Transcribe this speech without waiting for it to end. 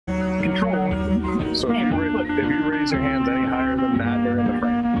control. So if you raise your hands any higher than that, they're in the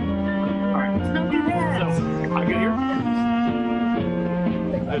frame. All right. Don't do that. So I get here.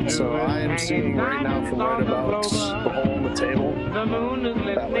 So I am seeing right now from right about the hole in the table. The moon is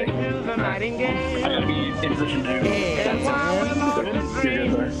listening to the nightingale. I gotta be in position to. And while we're lost in You're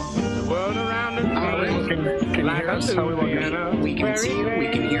dreams, good there. the world around us Can you hear us? How we looking? We can see you, we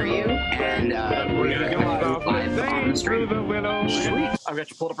can hear you, and we're going to go live on the stream. Sweet. I've got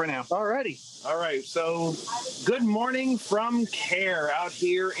you pulled up right now. Alrighty. All right. So good morning from C.A.R.E out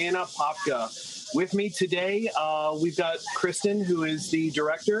here in Apopka. With me today, we've got Kristen, who is the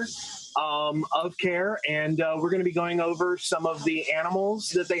director of C.A.R.E, and we're going to be going over some of the animals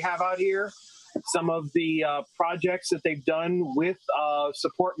that they have out here, some of the projects that they've done with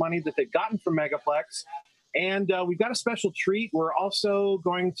support money that they've gotten from Megaplex. And we've got a special treat. We're also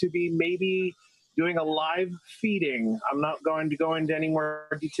going to be maybe doing a live feeding. I'm not going to go into any more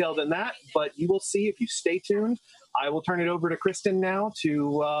detail than that, but you will see if you stay tuned. I will turn it over to Kristen now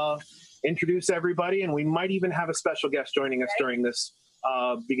to introduce everybody, and we might even have a special guest joining us during this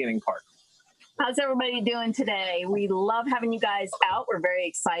beginning part. How's everybody doing today? We love having you guys out. We're very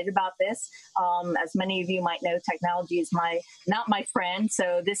excited about this. As many of you might know, technology is not my friend,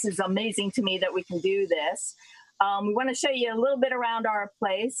 so this is amazing to me that we can do this. We want to show you a little bit around our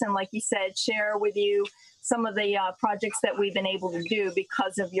place and, like you said, share with you some of the projects that we've been able to do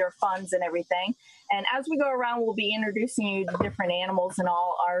because of your funds and everything. And as we go around, we'll be introducing you to different animals and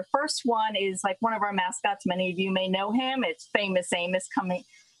all. Our first one is like one of our mascots. Many of you may know him. It's Famous Amos coming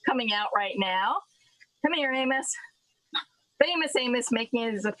out right now. Come here, Amos. Famous Amos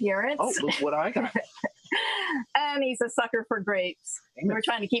making his appearance. Oh, look what I got. And he's a sucker for grapes. Amos. We're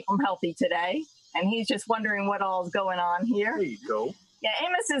trying to keep him healthy today. And he's just wondering what all is going on here. There you go. Yeah,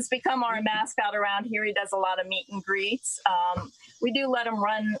 Amos has become our mascot around here. He does a lot of meet and greets. We do let him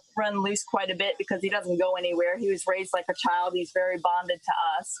run loose quite a bit because he doesn't go anywhere. He was raised like a child. He's very bonded to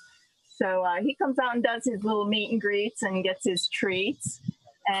us. So he comes out and does his little meet and greets and gets his treats.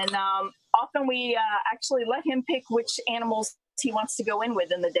 And often we actually let him pick which animals he wants to go in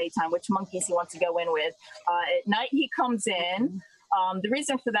with in the daytime, which monkeys he wants to go in with. At night he comes in. The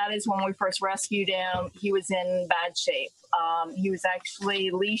reason for that is when we first rescued him, he was in bad shape. He was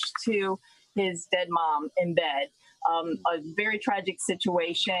actually leashed to his dead mom in bed. A very tragic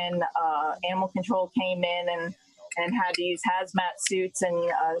situation. Animal control came in and had to use hazmat suits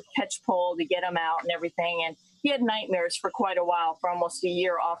and catch pole to get him out and everything. And he had nightmares for quite a while, for almost a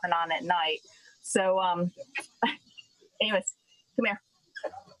year off and on at night. So, Amos, come here.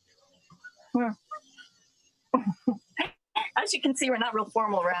 Come here. As you can see, we're not real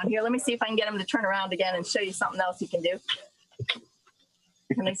formal around here. Let me see if I can get him to turn around again and show you something else he can do.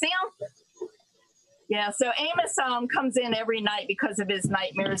 Can they see him? Yeah, so Amos comes in every night because of his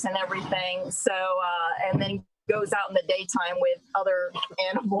nightmares and everything. So, and then goes out in the daytime with other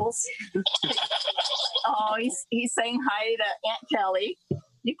animals. Oh, he's saying hi to Aunt Kelly.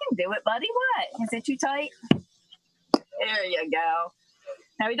 You can do it, buddy. What? Is it too tight? There you go.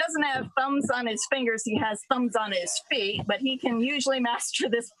 Now, he doesn't have thumbs on his fingers. He has thumbs on his feet, but he can usually master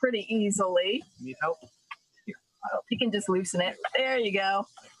this pretty easily. Need help? You can just loosen it. There you go.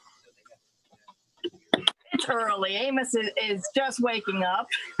 It's early. Amos is just waking up.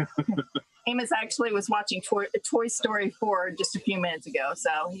 Amos actually was watching Toy Story 4 just a few minutes ago,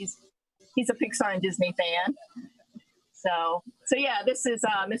 so he's a Pixar and Disney fan. So yeah, this is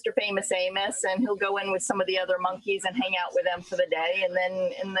Mr. Famous Amos, and he'll go in with some of the other monkeys and hang out with them for the day. And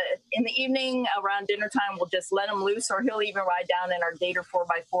then in the evening around dinner time, we'll just let him loose, or he'll even ride down in our Gator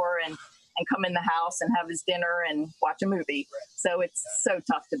 4x4 and come in the house and have his dinner and watch a movie. So it's so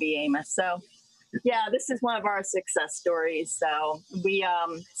tough to be Amos. So yeah, this is one of our success stories. So we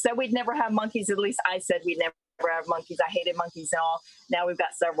said we'd never have monkeys. At least I said we'd never have monkeys. I hated monkeys and all. Now we've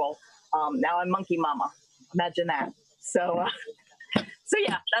got several. Now I'm monkey mama. Imagine that. So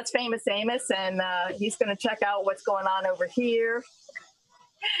yeah, that's Famous Amos, and he's going to check out what's going on over here.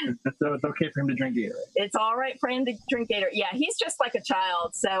 So it's okay for him to drink Gator. It's all right for him to drink Gator. Yeah, he's just like a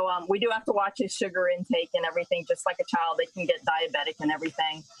child, so we do have to watch his sugar intake and everything. Just like a child, they can get diabetic and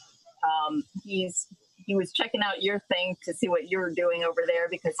everything. He was checking out your thing to see what you're doing over there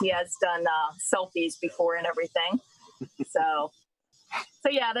because he has done selfies before and everything. So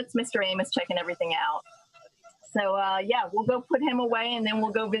yeah, that's Mr. Amos checking everything out. So yeah, we'll go put him away, and then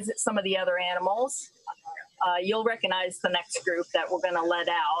we'll go visit some of the other animals. You'll recognize the next group that we're going to let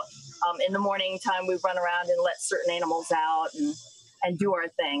out. In the morning time, we run around and let certain animals out and do our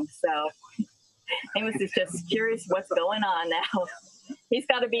thing. So Amos is just curious what's going on now. He's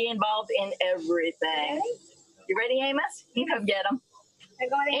got to be involved in everything. You ready, Amos? You come get him.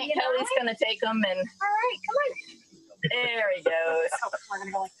 Aunt Kelly's going to take them. And all right, come on. There he goes.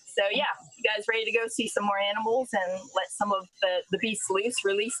 So, yeah, you guys ready to go see some more animals and let some of the beasts loose,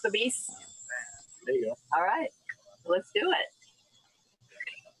 release the beasts? There you go. All right, let's do it.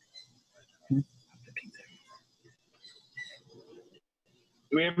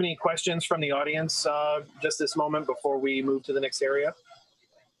 Do we have any questions from the audience just this moment before we move to the next area?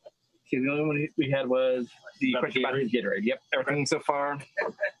 See, the only one we had was the question about his Gatorade. Yep, everything so far.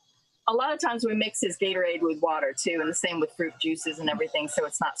 A lot of times we mix his Gatorade with water too, and the same with fruit juices and everything, so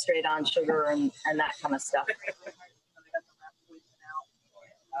it's not straight on sugar and that kind of stuff.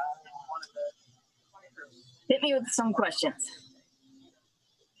 Hit me with some questions.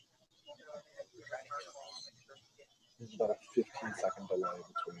 There's about a 15-second delay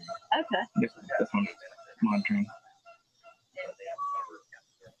between. Okay. Yep, this one's monitoring.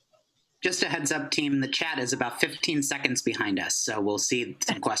 Just a heads up, team, the chat is about 15 seconds behind us, so we'll see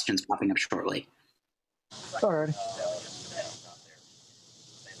some questions popping up shortly. All right.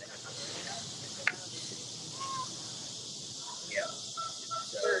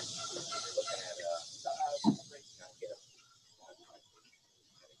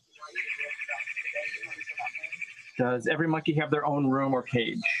 Does every monkey have their own room or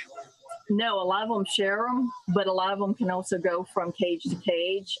cage? No, a lot of them share them, but a lot of them can also go from cage to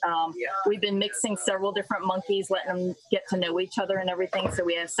cage. We've been mixing several different monkeys, letting them get to know each other and everything. So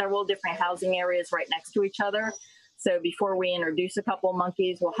we have several different housing areas right next to each other. So before we introduce a couple of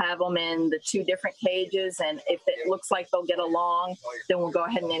monkeys, we'll have them in the 2 different cages. And if it looks like they'll get along, then we'll go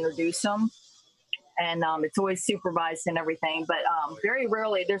ahead and introduce them. And it's always supervised and everything. But very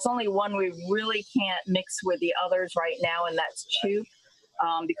rarely, there's only one we really can't mix with the others right now, and that's Choop.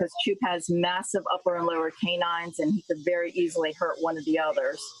 Because Choop has massive upper and lower canines, and he could very easily hurt one of the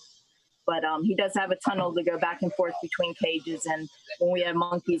others. But he does have a tunnel to go back and forth between cages, and when we have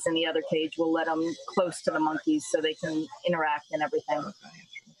monkeys in the other cage, we'll let them close to the monkeys so they can interact and everything.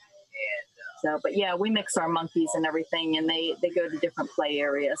 So, but yeah, we mix our monkeys and everything, and they go to different play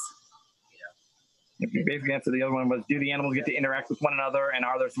areas. You basically answered the other one was, do the animals get to interact with one another, and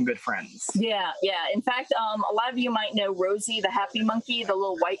are there some good friends? Yeah. In fact, a lot of you might know Rosie, the happy monkey, the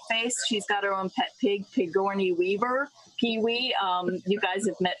little white face. She's got her own pet pig, Pigorny Weaver, Pee-wee. You guys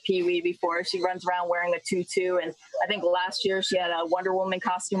have met Pee-wee before. She runs around wearing a tutu, and I think last year she had a Wonder Woman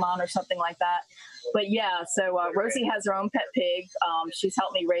costume on or something like that. But yeah, so Rosie has her own pet pig. She's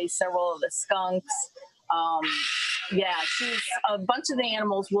helped me raise several of the skunks. Yeah, she's a bunch of the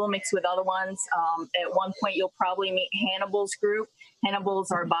animals will mix with other ones. At one point, you'll probably meet Hannibal's group.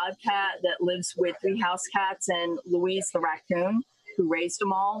 Hannibal's our bobcat that lives with 3 house cats and Louise the raccoon, who raised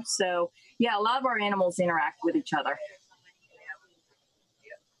them all. So yeah, a lot of our animals interact with each other.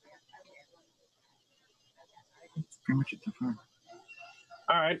 That's pretty much it so far.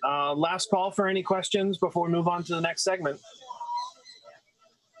 All right, last call for any questions before we move on to the next segment.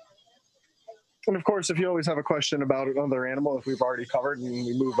 And of course, if you always have a question about another animal, if we've already covered and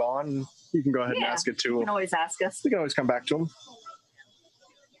we move on, you can go ahead and ask it too. You can always ask us. We can always come back to them.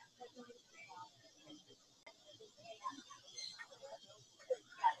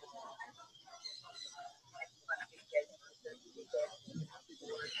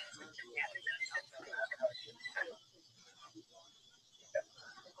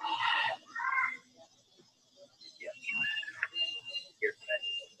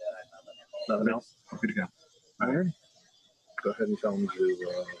 No. Good to go. All right. Go ahead and tell them to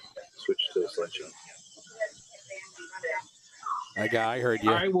switch to the slideshow. I heard you.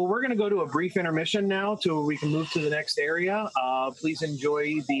 All right, well, we're going to go to a brief intermission now till we can move to the next area. Please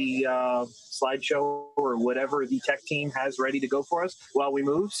enjoy the slideshow or whatever the tech team has ready to go for us while we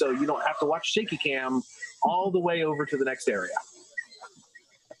move, so you don't have to watch Shaky Cam all the way over to the next area.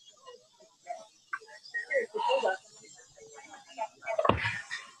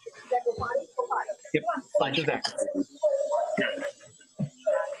 Yep, slideshow's active.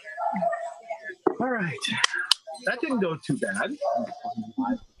 All right. That didn't go too bad.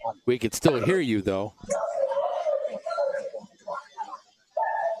 We could still hear you, though.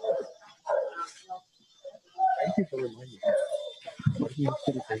 Thank you for reminding me.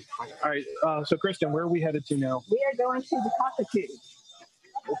 All right, so Kristen, where are we headed to now? We are going to the cockatoo.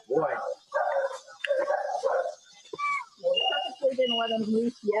 Oh, boy. Well, we purposely didn't let them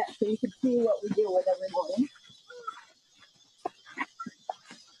loose yet, so you can see what we do with every morning.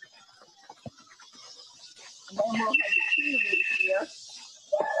 And then we'll have the kiwis here.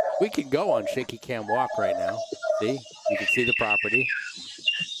 We can go on Shaky Cam Walk right now. See? You can see the property.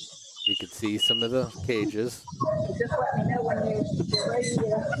 You can see some of the cages. So just let me know when you're ready to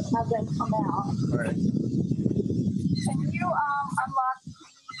have them come out. All right. Can you unlock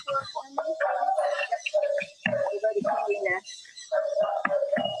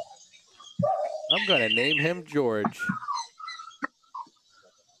I'm going to name him George.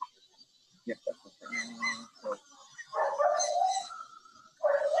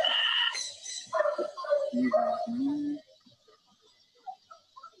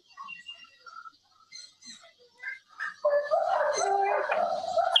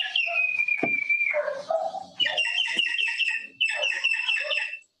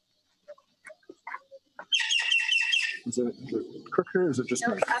 Is it crooked or is it just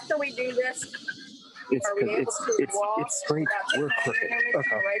me? After we do this, It's are we able to walk it's straight. We're crooked.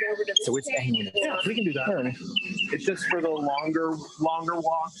 Okay. right over to So it's hanging. Yeah, we can do that. All right. It's just for the longer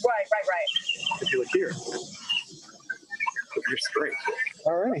walk. Right. If you look here, you're straight.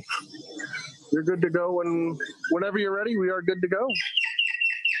 All right. You're good to go whenever you're ready. We are good to go.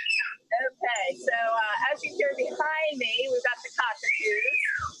 Okay, so as you hear behind me, we've got the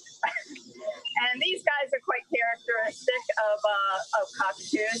cockatoos. And these guys are quite characteristic of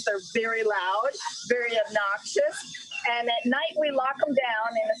cockatoos. They're very loud, very obnoxious. And at night, we lock them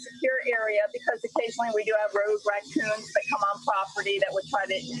down in a secure area because occasionally we do have rogue raccoons that come on property that would try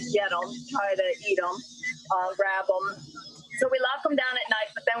to get them, try to eat them, grab them. So we lock them down at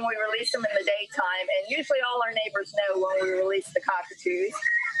night, but then we release them in the daytime. And usually all our neighbors know when we release the cockatoos.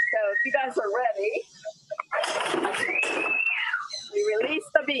 So if you guys are ready, we release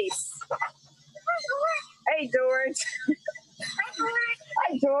the beasts. Hey, George.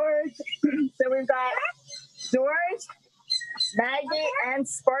 Hi, George. So we've got George, Maggie, and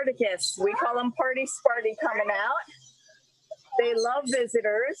Spartacus. We call them Party Sparty coming out. They love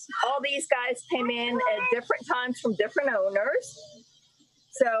visitors. All these guys came in at different times from different owners.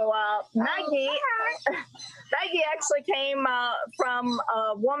 So Maggie actually came from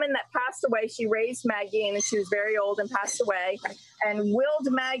a woman that passed away. She raised Maggie, and she was very old and passed away, and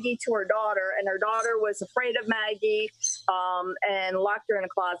willed Maggie to her daughter. And her daughter was afraid of Maggie and locked her in a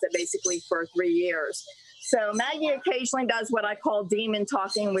closet basically for 3 years. So Maggie occasionally does what I call demon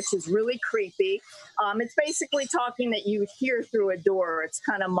talking, which is really creepy. It's basically talking that you hear through a door. It's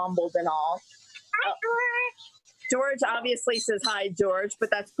kind of mumbled and all. George obviously says, hi, George, but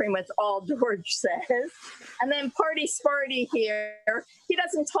that's pretty much all George says. And then Party Sparty here, he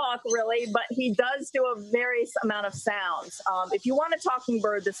doesn't talk really, but he does do a various amount of sounds. If you want a talking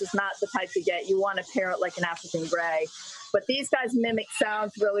bird, this is not the type to get. You want a parrot like an African gray. But these guys mimic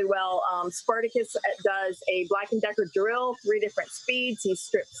sounds really well. Spartacus does a Black & Decker drill, 3 different speeds. He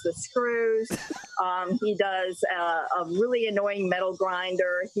strips the screws. He does a really annoying metal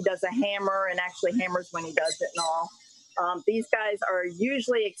grinder. He does a hammer and actually hammers when he does it and all. These guys are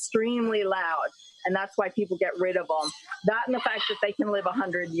usually extremely loud, and that's why people get rid of them. That and the fact that they can live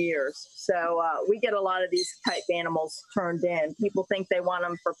 100 years. So we get a lot of these type animals turned in. People think they want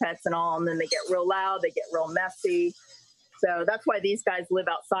them for pets and all, and then they get real loud, they get real messy. So that's why these guys live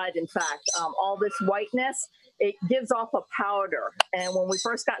outside. In fact, all this whiteness, it gives off a powder. And when we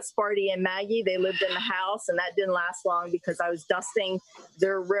first got Sparty and Maggie, they lived in the house, and that didn't last long because I was dusting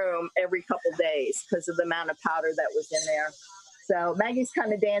their room every couple days because of the amount of powder that was in there. So Maggie's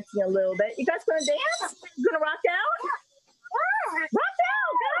kind of dancing a little bit. You guys gonna dance? You gonna rock out? Rock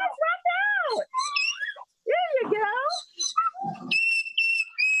out, guys, rock out. There you go.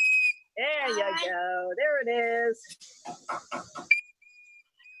 There you go. There it is.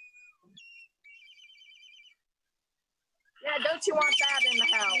 Yeah, don't you want that in the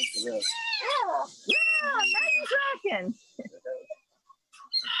house? Yeah, Maggie's rocking.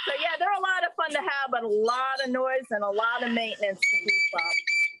 So yeah, they're a lot of fun to have, but a lot of noise and a lot of maintenance to keep up.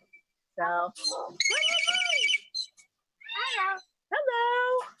 So, hello.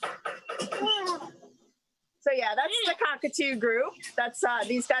 So yeah, that's the cockatoo group. That's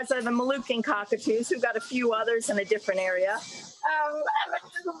these guys are the Moluccan cockatoos. We've got a few others in a different area.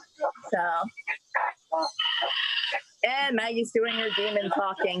 So, and Maggie's doing her demon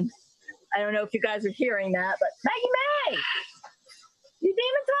talking. I don't know if you guys are hearing that, but Maggie May, you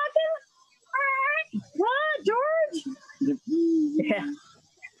demon talking? What, George? Yeah.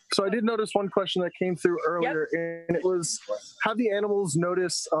 So I did notice one question that came through earlier, and it was, have the animals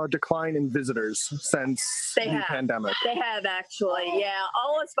noticed a decline in visitors since the pandemic? They have, actually, yeah.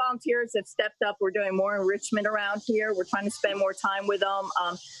 All us volunteers have stepped up. We're doing more enrichment around here. We're trying to spend more time with them.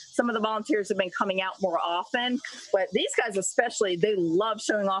 Some of the volunteers have been coming out more often, but these guys especially, they love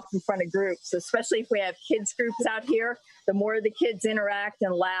showing off in front of groups, especially if we have kids groups out here. The more the kids interact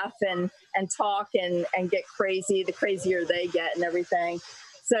and laugh and talk and get crazy, the crazier they get and everything.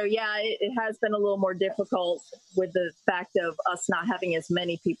 So yeah, it has been a little more difficult with the fact of us not having as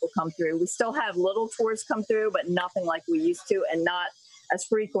many people come through. We still have little tours come through, but nothing like we used to, and not as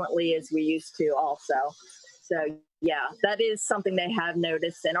frequently as we used to also. So yeah, that is something they have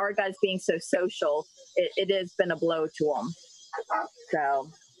noticed. And our guys being so social, it has been a blow to them. So,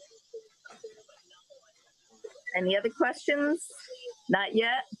 any other questions? Not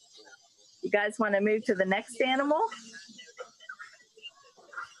yet. You guys want to move to the next animal?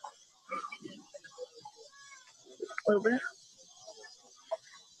 A little bit.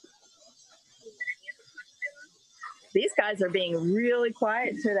 These guys are being really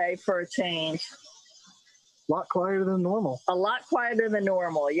quiet today for a change. A lot quieter than normal. A lot quieter than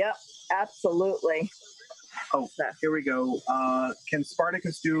normal. Yep, absolutely. Oh, here we go. Can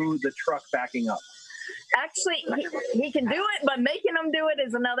Spartacus do the truck backing up? Actually, he can do it, but making him do it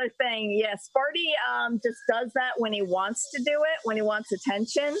is another thing. Yeah, Sparty just does that when he wants to do it, when he wants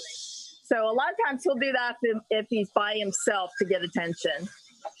attention. So a lot of times he'll do that if he's by himself to get attention.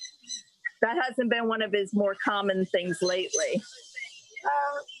 That hasn't been one of his more common things lately.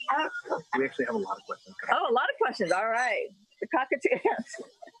 We actually have a lot of questions. Oh, a lot of questions. All right. The cockatoo.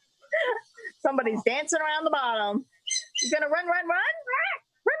 Somebody's dancing around the bottom. You're going to run, run, run? Run,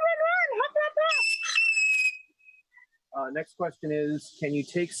 run, run. Hop, hop, hop. Next question is, can you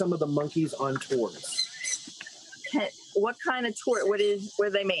take some of the monkeys on tours? What kind of tour? What do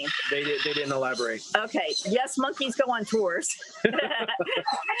they mean? They didn't elaborate. Okay. Yes, monkeys go on tours. Rosie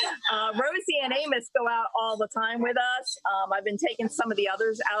and Amos go out all the time with us. I've been taking some of the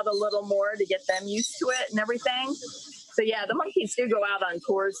others out a little more to get them used to it and everything. So yeah, the monkeys do go out on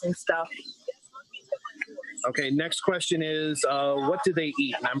tours and stuff. Okay, next question is, what do they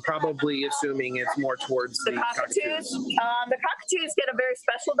eat? And I'm probably assuming it's more towards the cockatoos. The cockatoos get a very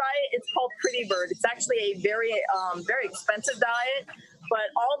special diet. It's called Pretty Bird. It's actually a very, very expensive diet. But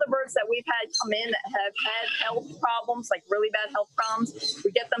all the birds that we've had come in that have had health problems, like really bad health problems,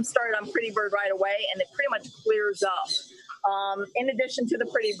 we get them started on Pretty Bird right away, and it pretty much clears up. In addition to the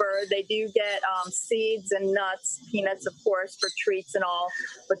Pretty Bird, they do get seeds and nuts, peanuts, of course, for treats and all.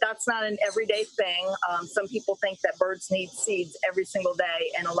 But that's not an everyday thing. Some people think that birds need seeds every single day,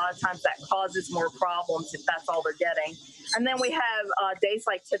 and a lot of times that causes more problems if that's all they're getting. And then we have days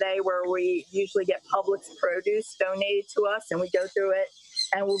like today where we usually get Publix produce donated to us, and we go through it,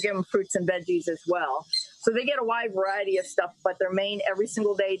 and we'll give them fruits and veggies as well. So they get a wide variety of stuff, but their main every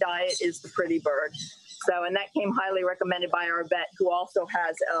single day diet is the Pretty Bird. So, and that came highly recommended by our vet, who also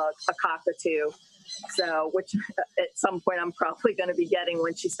has a cockatoo. So, which at some point I'm probably going to be getting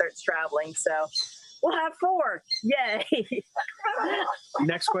when she starts traveling. So, we'll have 4. Yay.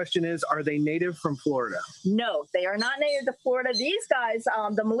 Next question is, are they native from Florida? No, they are not native to Florida. These guys,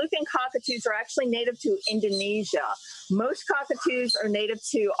 the Moluccan cockatoos are actually native to Indonesia. Most cockatoos are native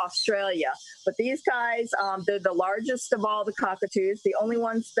to Australia, but these guys, they're the largest of all the cockatoos, the only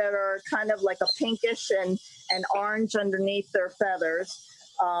ones that are kind of like a pinkish and orange underneath their feathers.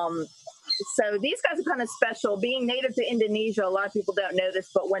 So these guys are kind of special. Being native to Indonesia, a lot of people don't know this,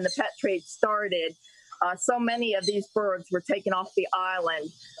 but when the pet trade started, so many of these birds were taken off the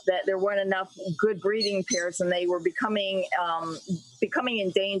island that there weren't enough good breeding pairs, and they were becoming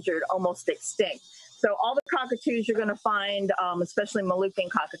endangered, almost extinct. So all the cockatoos you're going to find, especially Moluccan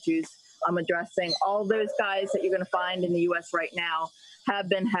cockatoos, I'm addressing, all those guys that you're going to find in the U.S. right now have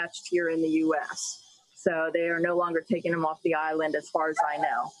been hatched here in the U.S. So they are no longer taking them off the island as far as I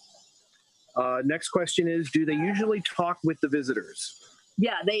know. Next question is, do they usually talk with the visitors?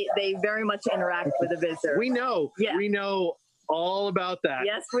 Yeah, they very much interact with the visitors. We know. Yeah. We know all about that.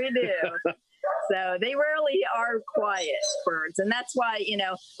 Yes, we do. So they rarely are quiet birds. And that's why, you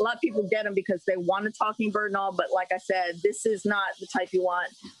know, a lot of people get them because they want a talking bird and all. But like I said, this is not the type you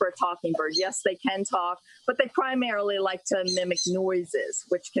want for a talking bird. Yes, they can talk, but they primarily like to mimic noises,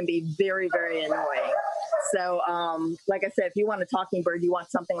 which can be very, very annoying. So like I said, if you want a talking bird, you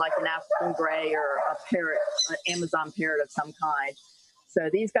want something like an African gray or a parrot, an Amazon parrot of some kind. So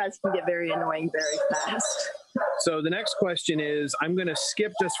these guys can get very annoying very fast. So the next question is, I'm going to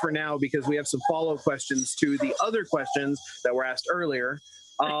skip just for now because we have some follow-up questions to the other questions that were asked earlier.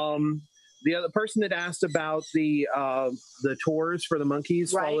 The other person that asked about the tours for the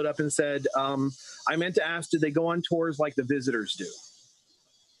monkeys followed up and said, I meant to ask, did they go on tours like the visitors do?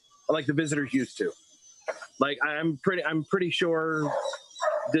 Like the visitors used to? Like I'm pretty sure.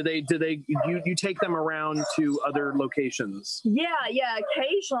 Do you take them around to other locations? Yeah,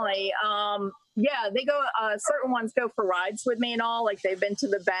 occasionally. Yeah, they go, certain ones go for rides with me and all, like they've been to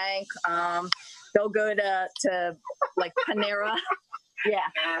the bank. They'll go to like Panera. Yeah,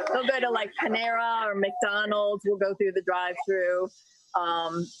 they'll go to like Panera or McDonald's. We'll go through the drive-through.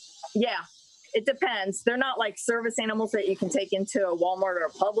 Yeah, it depends. They're not like service animals that you can take into a Walmart or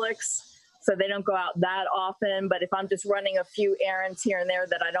a Publix. so they don't go out that often. But if I'm just running a few errands here and there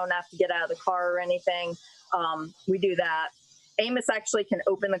that I don't have to get out of the car or anything, we do that. Amos actually can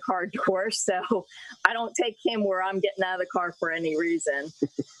open the car door, so I don't take him where I'm getting out of the car for any reason.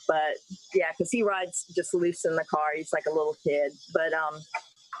 But yeah, because he rides just loose in the car. He's like a little kid. But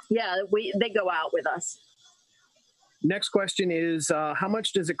yeah, they go out with us. Next question is, how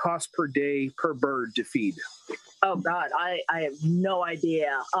much does it cost per day per bird to feed? Oh God, I have no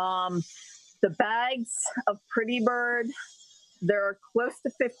idea. The bags of Pretty Bird, they're close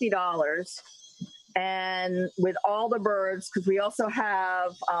to $50. And with all the birds, because we also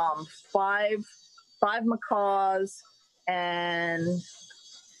have five macaws and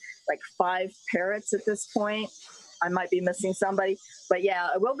like 5 parrots at this point. I might be missing somebody, but yeah,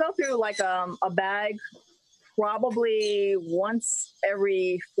 we'll go through like a bag probably once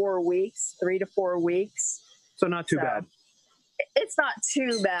every 4 weeks, 3 to 4 weeks. So not too bad. It's not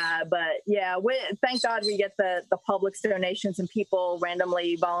too bad, but yeah, thank God we get the Publix donations and people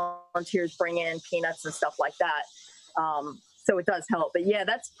randomly, volunteers bring in peanuts and stuff like that. So it does help. But yeah,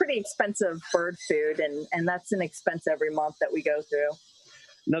 that's pretty expensive bird food, and that's an expense every month that we go through.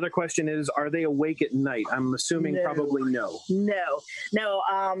 Another question is, are they awake at night? I'm assuming probably no. No,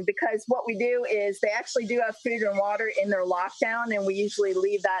 because what we do is they actually do have food and water in their lockdown, and we usually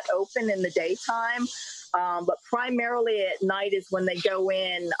leave that open in the daytime. But primarily at night is when they go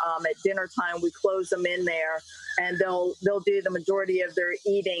in at dinner time. We close them in there, and they'll do the majority of their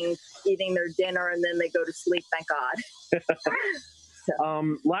eating their dinner, and then they go to sleep. Thank God.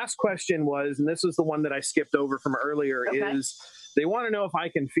 So. Last question was, and this was the one that I skipped over from earlier, is they want to know if I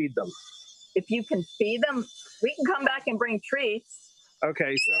can feed them. If you can feed them, we can come back and bring treats.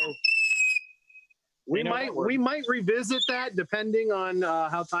 Okay, so we might revisit that depending on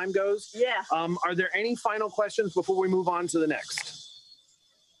how time goes. Yeah. Are there any final questions before we move on to the next?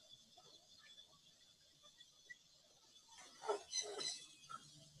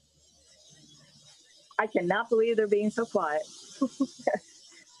 I cannot believe they're being so quiet.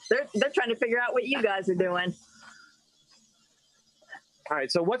 They're trying to figure out what you guys are doing. All right,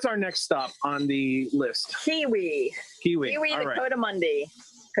 so what's our next stop on the list? Kiwi, Dakota Monday,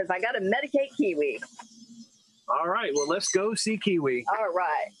 because I got to medicate Kiwi. All right, well, let's go see Kiwi. All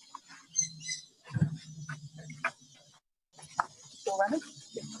right. Still running?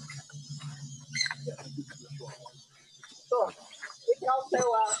 Cool. We can also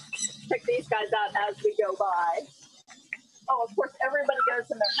check these guys out as we go by. Oh, of course, everybody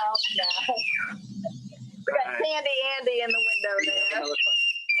goes in their house now. We got Sandy Andy in the window there.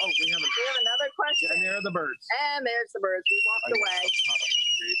 Oh, we have another question. And there are the birds. And there's the birds. We walked away.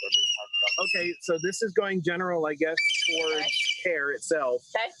 Okay, so this is going general, I guess, towards C.A.R.E itself.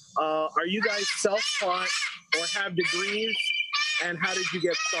 Okay. Are you guys self-taught or have degrees? And how did you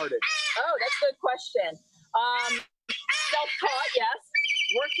get started? Oh, that's a good question. Self-taught, yes.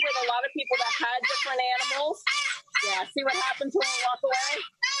 Worked with a lot of people that had different animals. Yeah, see what happens when we walk away?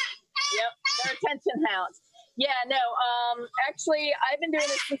 Yep, their attention hounds. Yeah, no, actually, I've been doing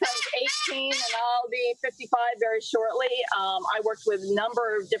this since I was 18, and I'll be 55 very shortly. I worked with a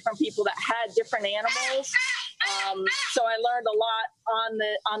number of different people that had different animals, so I learned a lot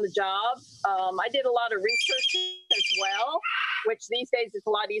on the job. I did a lot of research as well, which these days is a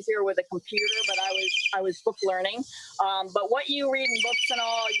lot easier with a computer, but I was book learning. But what you read in books and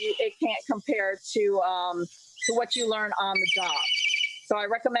all, it can't compare to what you learn on the job. So I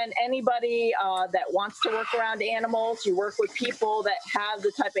recommend anybody that wants to work around animals, you work with people that have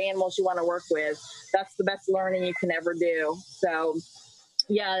the type of animals you want to work with. That's the best learning you can ever do. So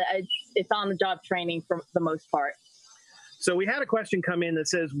yeah, it's on-the-job training for the most part. So we had a question come in that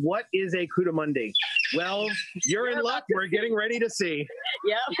says, what is a Cudamundi? Well, you're in luck. We're getting ready to see.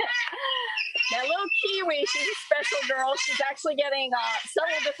 Yep. Now, little Kiwi, she's a special girl. She's actually getting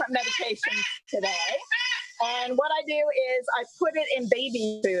several different medications today. And what I do is I put it in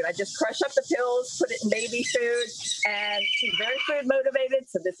baby food. I just crush up the pills, put it in baby food, and she's very food motivated,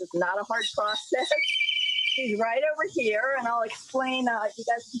 so this is not a hard process. She's right over here, and I'll explain. You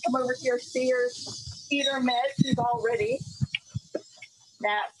guys can come over here, see her, eat her meds. She's all ready.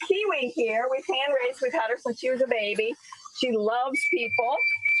 Now, Kiwi here, we've hand-raised. We've had her since she was a baby. She loves people.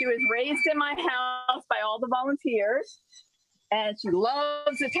 She was raised in my house by all the volunteers, and she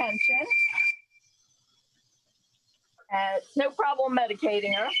loves attention. And it's no problem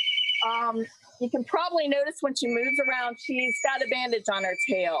medicating her. You can probably notice when she moves around, she's got a bandage on her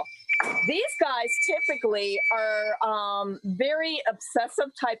tail. These guys typically are very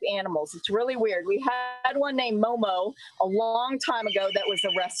obsessive type animals. It's really weird. We had one named Momo a long time ago that was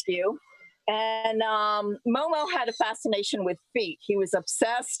a rescue. And Momo had a fascination with feet. He was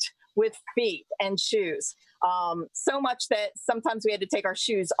obsessed with feet and shoes. So much that sometimes we had to take our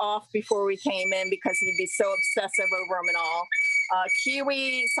shoes off before we came in because he'd be so obsessive over them and all.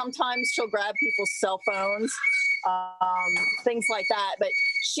 Kiwi, sometimes she'll grab people's cell phones, things like that. But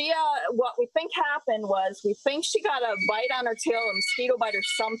she, what we think happened was we think she got a bite on her tail, a mosquito bite or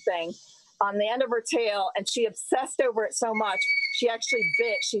something on the end of her tail, and she obsessed over it so much, she actually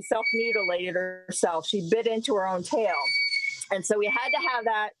bit, she self-mutilated herself. She bit into her own tail. And so we had to have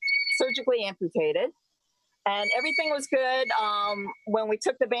that surgically amputated. And everything was good. When we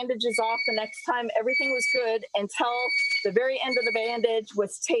took the bandages off the next time, everything was good until the very end of the bandage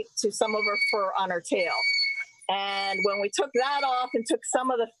was taped to some of her fur on her tail. And when we took that off and took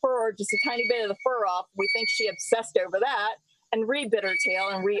some of the fur, just a tiny bit of the fur off, we think she obsessed over that and re-bit her tail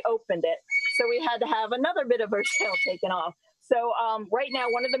and reopened it. So we had to have another bit of her tail taken off. So right now,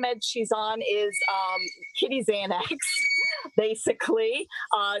 one of the meds she's on is Kitty Xanax, basically,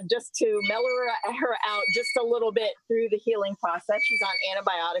 just to mellow her out just a little bit through the healing process. She's on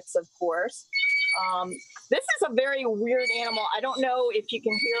antibiotics, of course. This is a very weird animal. I don't know if you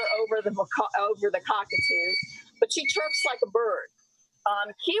can hear over the cockatoos, but she chirps like a bird.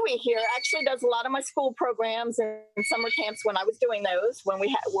 Kiwi here actually does a lot of my school programs and summer camps when I was doing those, when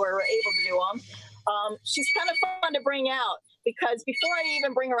we were able to do them. She's kind of fun to bring out because before I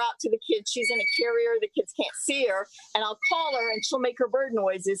even bring her out to the kids, she's in a carrier, the kids can't see her, and I'll call her and she'll make her bird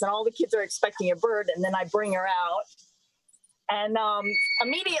noises and all the kids are expecting a bird, and then I bring her out. And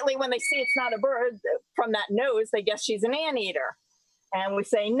immediately when they see it's not a bird, from that nose, they guess she's an anteater. And we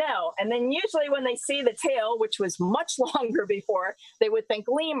say no. And then usually when they see the tail, which was much longer before, they would think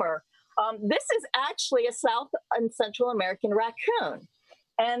lemur. This is actually a South and Central American raccoon.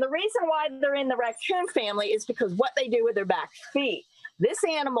 And the reason why they're in the raccoon family is because what they do with their back feet. This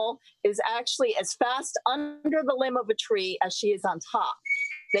animal is actually as fast under the limb of a tree as she is on top.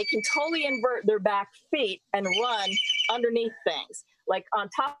 They can totally invert their back feet and run underneath things. Like on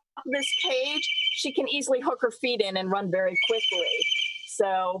top of this cage, she can easily hook her feet in and run very quickly.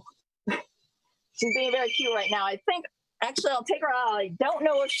 So she's being very cute right now. I think, actually, I'll take her out. I don't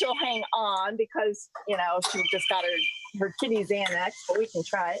know if she'll hang on because, you know, she just got her kitty Xanax, but we can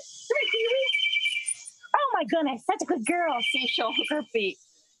try it. Come here, Kiwi. Oh my goodness, such a good girl. See, she'll hook her feet.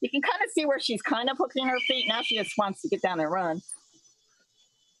 You can kind of see where she's kind of hooking her feet. Now she just wants to get down and run.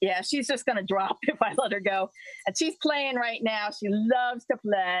 Yeah, she's just going to drop if I let her go. And she's playing right now. She loves to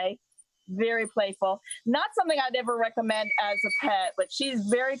play. Very playful. Not something I'd ever recommend as a pet, but she's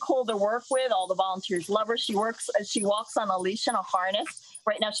very cool to work with. All the volunteers love her. She walks on a leash and a harness.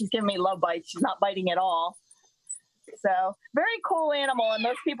 Right now she's giving me love bites. She's not biting at all. So very cool animal, and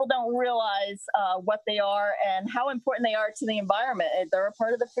most people don't realize what they are and how important they are to the environment. They're a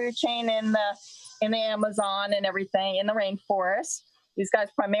part of the food chain in the Amazon and everything, in the rainforest. These guys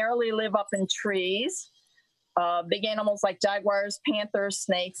primarily live up in trees. Big animals like jaguars, panthers,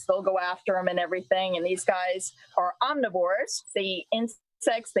 snakes, they'll go after them and everything. And these guys are omnivores. They eat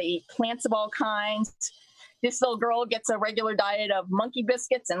insects, they eat plants of all kinds. This little girl gets a regular diet of monkey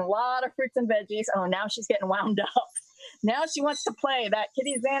biscuits and a lot of fruits and veggies. Oh, now she's getting wound up. Now she wants to play. That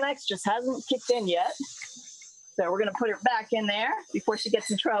kitty Xanax just hasn't kicked in yet. So we're going to put her back in there before she gets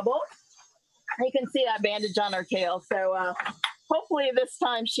in trouble. You can see that bandage on her tail. So hopefully this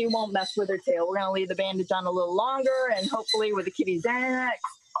time she won't mess with her tail. We're going to leave the bandage on a little longer, and hopefully with the kitty Xanax,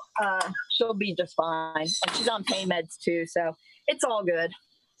 she'll be just fine. And she's on pain meds too, so it's all good.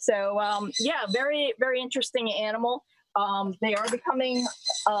 So yeah, very, very interesting animal. They are becoming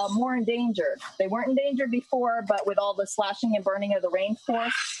more endangered. They weren't endangered before, but with all the slashing and burning of the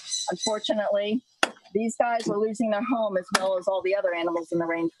rainforest, unfortunately, these guys are losing their home as well as all the other animals in the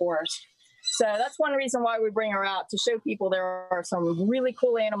rainforest. So that's one reason why we bring her out, to show people there are some really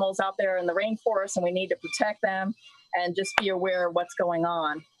cool animals out there in the rainforest, and we need to protect them and just be aware of what's going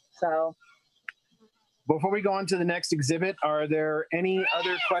on. So before we go on to the next exhibit, are there any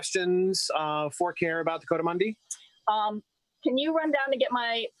other questions for C.A.R.E about the Coatimundi? Can you run down to get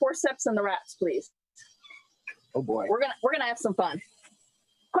my forceps and the rats, please? Oh boy. We're gonna have some fun.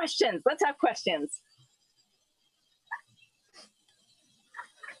 Questions. Let's have questions.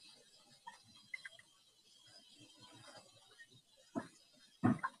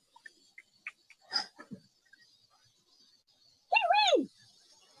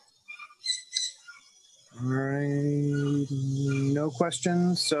 All right, no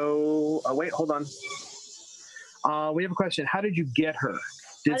questions. So, wait, hold on. We have a question. How did you get her?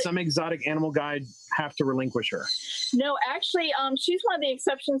 Did some exotic animal guide have to relinquish her? No, actually, she's one of the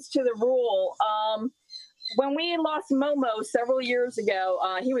exceptions to the rule. when we lost Momo several years ago,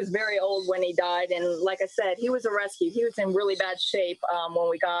 he was very old when he died. And like I said, he was a rescue. He was in really bad shape when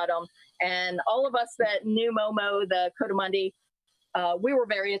we got him. And all of us that knew Momo, the Cotamundi, we were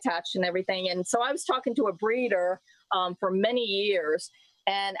very attached and everything. And so I was talking to a breeder for many years.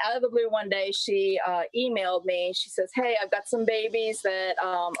 And out of the blue one day, she emailed me. She says, hey, I've got some babies that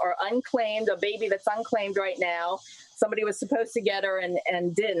are unclaimed, a baby that's unclaimed right now. Somebody was supposed to get her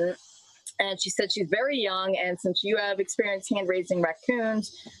and didn't. And she said she's very young, and since you have experience hand-raising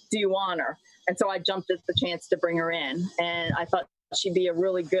raccoons, do you want her? And so I jumped at the chance to bring her in. And I thought she'd be a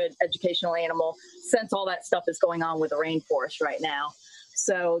really good educational animal since all that stuff is going on with the rainforest right now.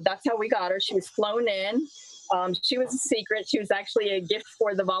 So that's how we got her. She was flown in. She was a secret. She was actually a gift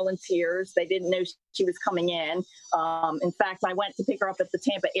for the volunteers. They didn't know she was coming in. In fact, I went to pick her up at the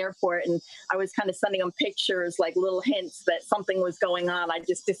Tampa airport, and I was kind of sending them pictures, like little hints that something was going on. I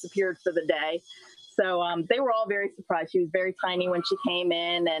just disappeared for the day. So they were all very surprised. She was very tiny when she came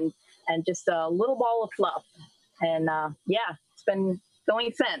in, and just a little ball of fluff. And yeah, it's been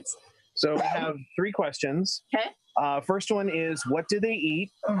going since. So we have 3 questions. Okay. First one is, what do they eat?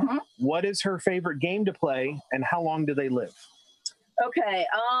 Mm-hmm. What is her favorite game to play? And how long do they live? Okay.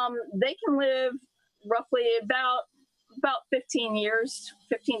 They can live roughly about 15 years,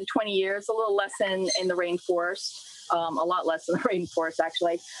 15 to 20 years, a little less in the rainforest, a lot less in the rainforest,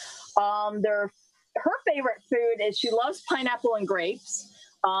 actually. Her favorite food is she loves pineapple and grapes.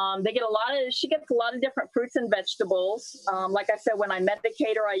 She gets a lot of different fruits and vegetables. Like I said, when I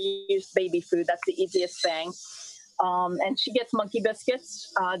medicate her, I use baby food. That's the easiest thing. And she gets monkey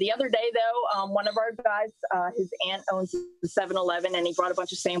biscuits. The other day, though, one of our guys, his aunt owns the 7-Eleven, and he brought a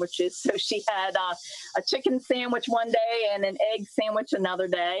bunch of sandwiches. So she had a chicken sandwich one day and an egg sandwich another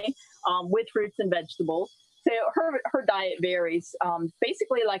day with fruits and vegetables. So her diet varies,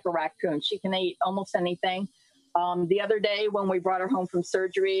 basically like a raccoon. She can eat almost anything. The other day when we brought her home from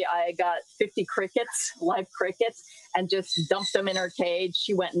surgery, I got 50 crickets, live crickets, and just dumped them in her cage.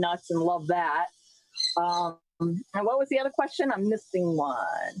 She went nuts and loved that. And what was the other question? I'm missing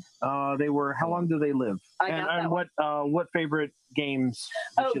one. They were, how long do they live? And what favorite games?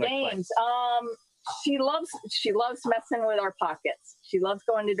 Games. She loves messing with our pockets. She loves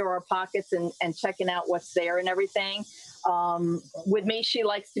going into our pockets and checking out what's there and everything. With me, she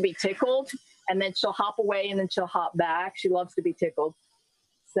likes to be tickled, and then she'll hop away and then she'll hop back. She loves to be tickled.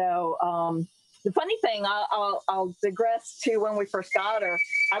 So the funny thing, I'll digress to when we first got her.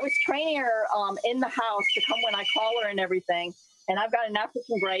 I was training her in the house to come when I call her and everything. And I've got an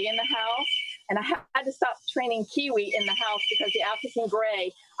African gray in the house. And I had to stop training Kiwi in the house because the African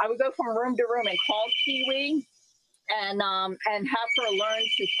gray, I would go from room to room and call Kiwi and have her learn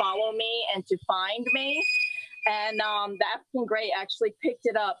to follow me and to find me. And the African gray actually picked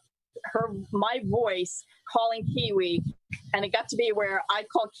it up, my voice calling Kiwi. And it got to be where I'd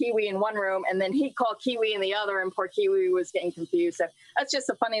call Kiwi in one room and then he'd call Kiwi in the other, and poor Kiwi was getting confused. So that's just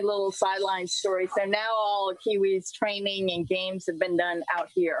a funny little sideline story. So now all Kiwi's training and games have been done out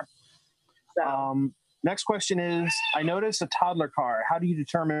here. So. Next question is, I noticed a toddler car. How do you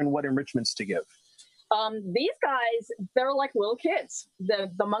determine what enrichments to give? These guys, they're like little kids. The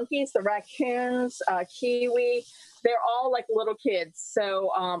monkeys, the raccoons, Kiwi, they're all like little kids.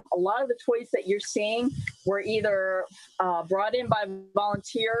 So a lot of the toys that you're seeing were either brought in by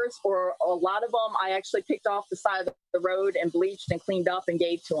volunteers, or a lot of them I actually picked off the side of the road and bleached and cleaned up and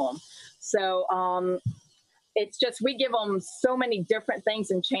gave to them. So it's just, we give them so many different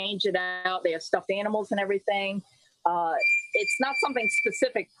things and change it out. They have stuffed animals and everything. It's not something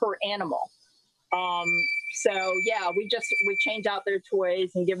specific per animal. So yeah, we change out their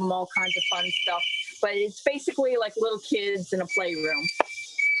toys and give them all kinds of fun stuff, but it's basically like little kids in a playroom.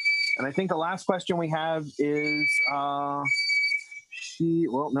 And I think the last question we have is,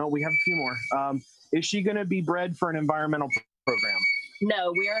 we have a few more. Is she going to be bred for an environmental program?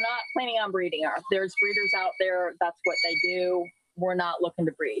 No, we are not planning on breeding her. There's breeders out there. That's what they do. We're not looking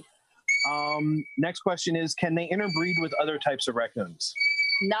to breed. Next question is, can they interbreed with other types of raccoons?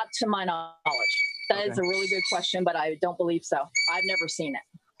 Not to my knowledge. That is a really good question, but I don't believe so. I've never seen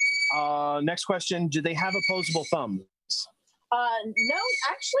it. Next question, do they have opposable thumbs? No,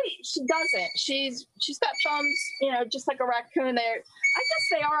 actually, she doesn't. She's got thumbs, just like a raccoon. I guess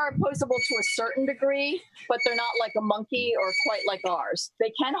they are opposable to a certain degree, but they're not like a monkey or quite like ours.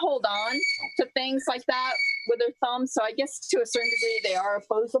 They can hold on to things like that with their thumbs. So I guess to a certain degree they are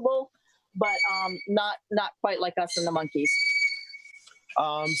opposable, but not quite like us and the monkeys.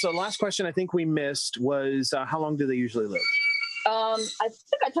 So the last question I think we missed was, how long do they usually live? I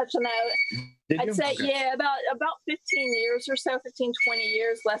think I touched on that. Did I'd you? say, Okay. yeah, about 15 years or so, 15, 20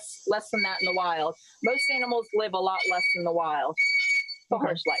 years, less than that in the wild. Most animals live a lot less in the wild. The Okay.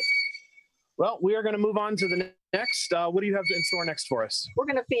 harsh life. Well, we are going to move on to the next. What do you have in store next for us? We're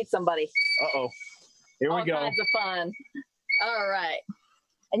going to feed somebody. Uh-oh. Here we go. All kinds of fun. All right.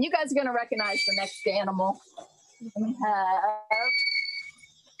 And you guys are going to recognize the next animal. We have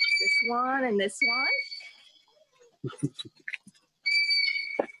this one and this one.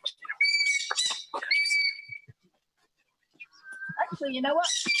 Actually, you know what?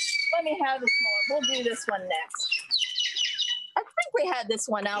 Let me have this more. We'll do this one next. I think we had this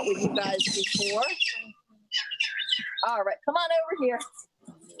one out with you guys before. All right, come on over here.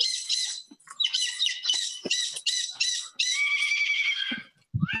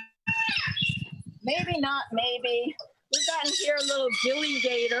 Maybe not, maybe. We've gotten here a little gilly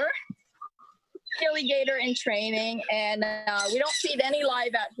gator in training, and we don't feed any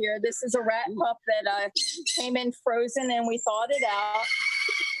live out here. This is a rat pup that came in frozen, and we thawed it out.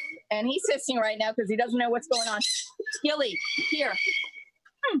 And he's hissing right now because he doesn't know what's going on. Gilly, here.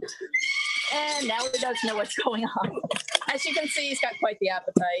 And now he does know what's going on. As you can see, he's got quite the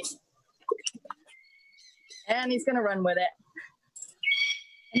appetite. And he's going to run with it.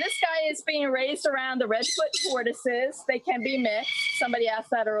 And this guy is being raised around the redfoot tortoises. They can be mixed. Somebody asked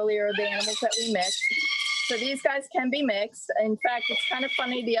that earlier, the animals that we mix. So these guys can be mixed. In fact, it's kind of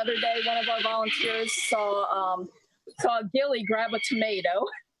funny. The other day, one of our volunteers saw Gilly grab a tomato.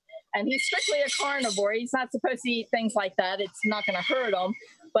 And he's strictly a carnivore. He's not supposed to eat things like that. It's not going to hurt him.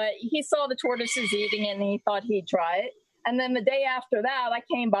 But he saw the tortoises eating it, and he thought he'd try it. And then the day after that, I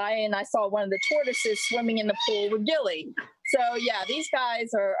came by and I saw one of the tortoises swimming in the pool with Gilly. So yeah, these guys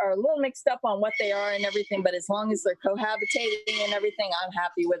are a little mixed up on what they are and everything, but as long as they're cohabitating and everything, I'm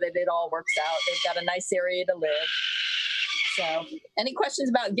happy with it. It all works out. They've got a nice area to live. So any questions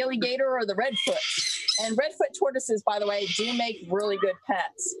about Gilly Gator or the redfoot? And redfoot tortoises, by the way, do make really good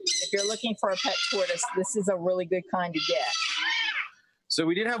pets. If you're looking for a pet tortoise, this is a really good kind to get. So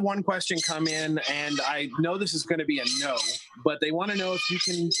we did have one question come in, and I know this is going to be a no, but they want to know if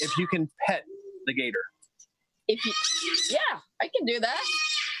you can pet the gator. Yeah, I can do that.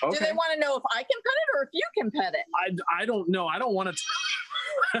 Okay. Do they want to know if I can pet it or if you can pet it? I don't know. I don't want to.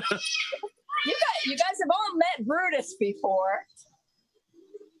 You guys have all met Brutus before.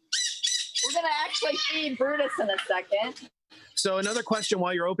 We're going to actually feed Brutus in a second. So another question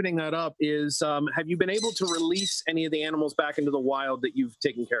while you're opening that up is, have you been able to release any of the animals back into the wild that you've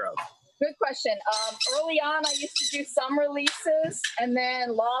taken care of? Good question. Early on, I used to do some releases, and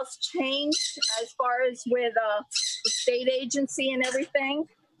then laws changed as far as with the state agency and everything.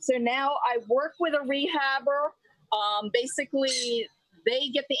 So now I work with a rehabber. Basically, they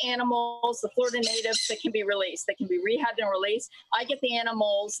get the animals, the Florida natives that can be released. They can be rehabbed and released. I get the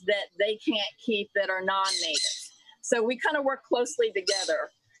animals that they can't keep that are non-natives. So we kind of work closely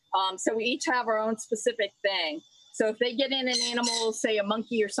together. So we each have our own specific thing. So if they get in an animal, say a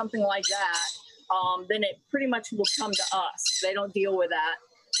monkey or something like that, then it pretty much will come to us. They don't deal with that.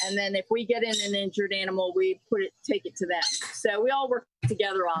 And then if we get in an injured animal, we take it to them. So we all work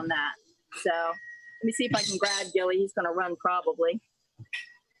together on that. So let me see if I can grab Gilly. He's going to run probably.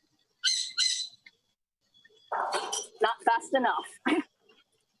 Not fast enough.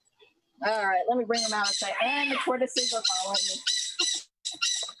 All right, let me bring him out and say, and the tortoises are following me.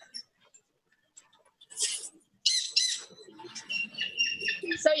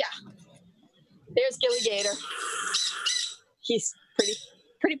 So yeah, there's Gilly Gator. He's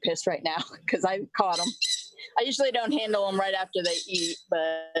pretty pissed right now because I caught him. I usually don't handle them right after they eat,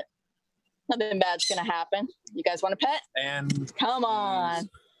 but nothing bad's gonna happen. You guys want a pet? And come on,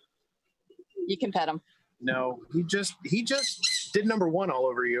 you can pet him. No, he just did number one all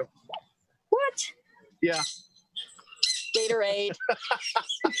over you. What? Yeah. Gatorade.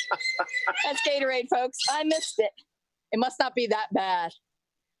 That's Gatorade, folks. I missed it. It must not be that bad.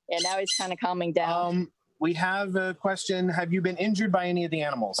 Yeah, now he's kind of calming down. We have a question. Have you been injured by any of the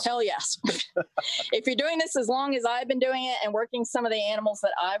animals? Hell yes. If you're doing this as long as I've been doing it and working some of the animals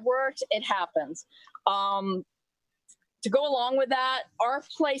that I've worked, it happens. To go along with that, our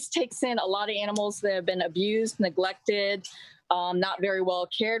place takes in a lot of animals that have been abused, neglected, not very well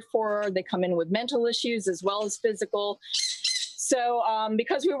cared for. They come in with mental issues as well as physical. So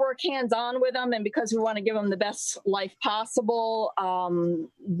because we work hands-on with them and because we want to give them the best life possible,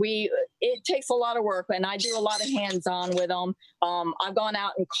 it takes a lot of work, and I do a lot of hands-on with them. I've gone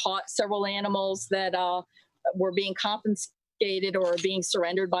out and caught several animals that were being confiscated or being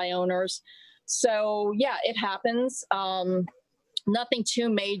surrendered by owners. So yeah, it happens. Nothing too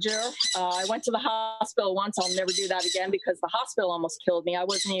major. I went to the hospital once. I'll never do that again because the hospital almost killed me. I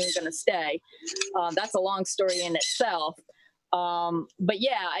wasn't even going to stay. That's a long story in itself. But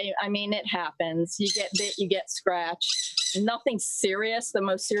yeah, I mean, it happens. You get bit, you get scratched. Nothing serious. The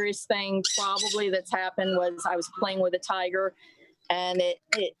most serious thing probably that's happened was I was playing with a tiger, and it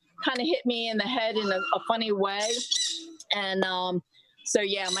kind of hit me in the head in a funny way. And so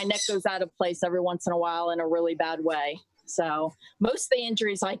yeah, my neck goes out of place every once in a while in a really bad way. So most of the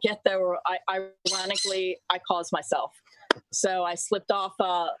injuries I get, though, ironically, I caused myself. So I slipped off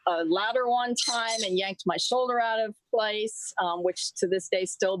a ladder one time and yanked my shoulder out of place, which to this day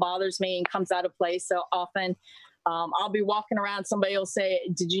still bothers me and comes out of place so often. I'll be walking around, somebody will say,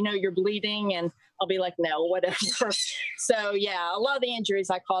 "Did you know you're bleeding?" And I'll be like, "No, whatever." So yeah, a lot of the injuries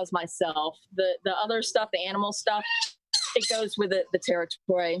I caused myself. The other stuff, the animal stuff, it goes with the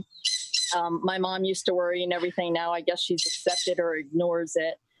territory. My mom used to worry and everything. Now I guess she's accepted or ignores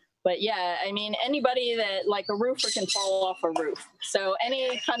it. But yeah, I mean, anybody that, like a roofer can fall off a roof. So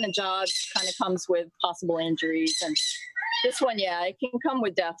any kind of job kind of comes with possible injuries. And this one, yeah, it can come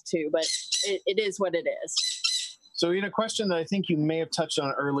with death too, but it is what it is. So in a question that I think you may have touched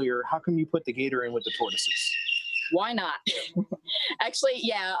on earlier, how come you put the gator in with the tortoises? Why not? Actually,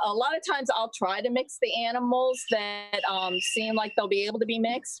 yeah, a lot of times I'll try to mix the animals that seem like they'll be able to be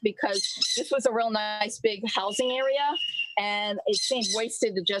mixed, because this was a real nice big housing area, and it seemed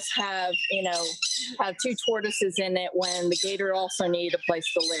wasted to just have, you know, have two tortoises in it when the gator also needed a place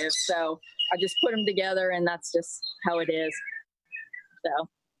to live. So I just put them together, and that's just how it is. So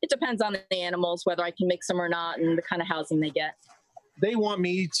it depends on the animals, whether I can mix them or not, and the kind of housing they get. They want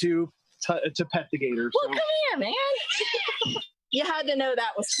me to pet the gator. Well, come here, man. You had to know that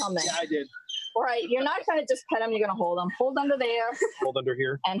was coming. Yeah, I did. All right, you're not going to just pet them. You're going to hold them. Hold under there. Hold under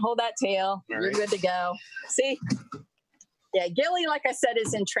here. And hold that tail. All You're right. good to go. See? Yeah, Gilly, like I said,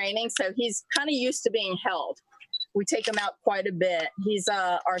 is in training, so he's kind of used to being held. We take him out quite a bit. He's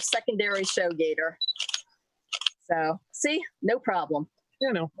our secondary show gator. So, see? No problem.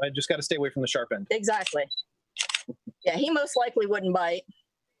 Yeah, no, I just got to stay away from the sharp end. Exactly. Yeah, he most likely wouldn't bite.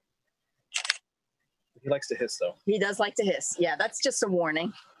 He likes to hiss, though. He does like to hiss. Yeah, that's just a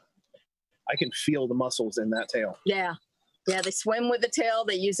warning. I can feel the muscles in that tail. Yeah. Yeah, they swim with the tail.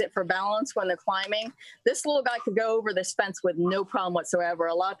 They use it for balance when they're climbing. This little guy could go over this fence with no problem whatsoever.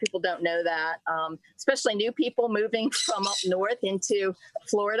 A lot of people don't know that, especially new people moving from up north into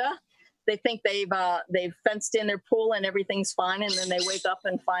Florida. They think they've fenced in their pool and everything's fine, and then they wake up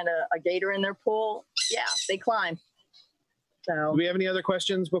and find a gator in their pool. Yeah, they climb. So. Do we have any other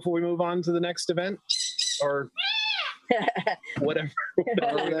questions before we move on to the next event? Or whatever.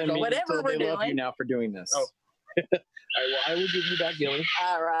 Whatever we're they love you doing. now for doing this. Oh. I will give you back, Gilly.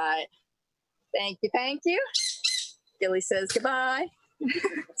 All right. Thank you. Thank you. Gilly says goodbye.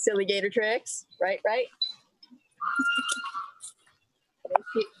 Silly gator tricks. Right.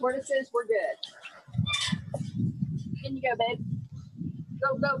 Tortoises, we're good. In you go, babe.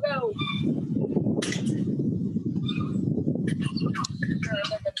 Go.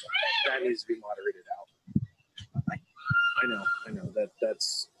 That needs to be moderated out. I know.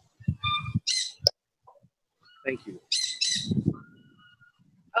 That's. Thank you.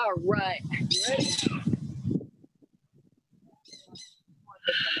 All right. You ready?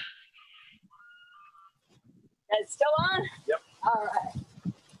 It's still on? Yep. All right.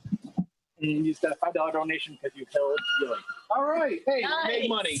 And you just got a $5 donation because you held Gilly. All right. Hey, Nice. we made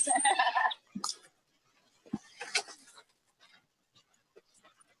money.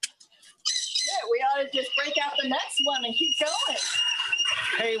 Yeah, we ought to just break out the next one and keep going.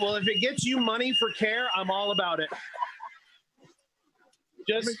 Hey, well, if it gets you money for C.A.R.E, I'm all about it.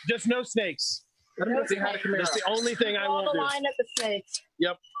 Just no snakes. No That's the only thing I Draw won't the do. line at the snakes.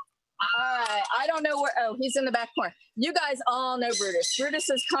 Yep. All right. I don't know where. Oh, he's in the back corner. You guys all know Brutus. Brutus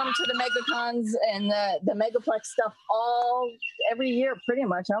has come to the MegaCons and the Megaplex stuff every year, pretty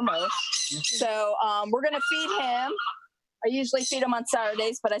much almost. So we're gonna feed him. I usually feed him on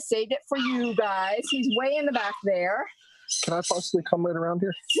Saturdays, but I saved it for you guys. He's way in the back there. Can I possibly come right around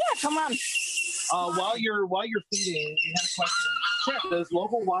here? Yeah, come on. While you're feeding, we had a question. Sure. Does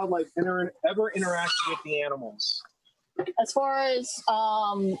local wildlife ever interact with the animals? As far as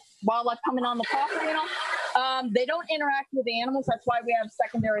wildlife coming on the property and all, they don't interact with the animals. That's why we have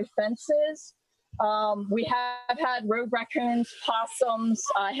secondary fences. We have had road raccoons, possums.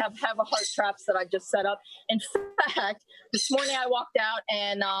 I have a heart traps that I just set up. In fact, this morning I walked out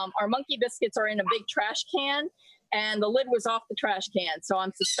and our monkey biscuits are in a big trash can, and the lid was off the trash can. So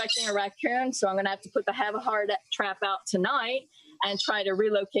I'm suspecting a raccoon. So I'm going to have to put the have a heart trap out tonight and try to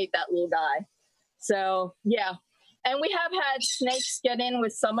relocate that little guy. So yeah, And we have had snakes get in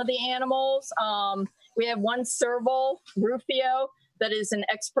with some of the animals. We have one serval, Rufio, that is an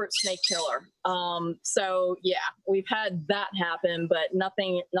expert snake killer. So yeah, we've had that happen, but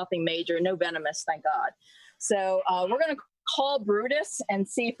nothing major, no venomous, thank God. So we're gonna call Brutus and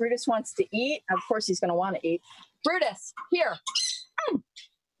see if Brutus wants to eat. Of course he's gonna want to eat. Brutus, here. Come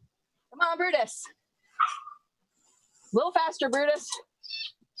on, Brutus. A little faster, Brutus.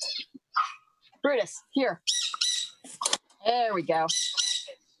 Brutus, here. There we go.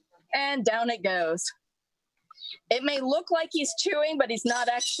 And down it goes. It may look like he's chewing, but he's not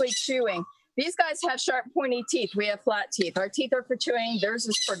actually chewing. These guys have sharp, pointy teeth. We have flat teeth. Our teeth are for chewing. Theirs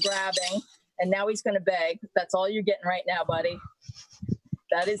is for grabbing. And now he's going to beg. That's all you're getting right now, buddy.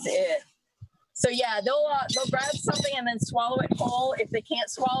 That is it. So yeah, they'll grab something and then swallow it whole. If they can't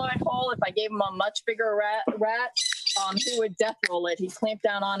swallow it whole, if I gave him a much bigger rat, he would death roll it. He'd clamp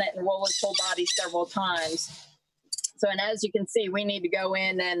down on it and roll his whole body several times. So, and as you can see, we need to go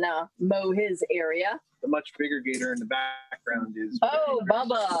in and mow his area. The much bigger gator in the background is. Oh,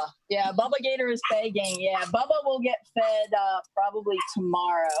 Bubba. Yeah, Bubba Gator is begging. Yeah, Bubba will get fed probably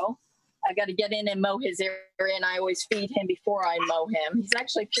tomorrow. I got to get in and mow his area, and I always feed him before I mow him. He's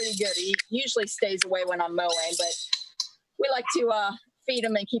actually pretty good. He usually stays away when I'm mowing, but we like to feed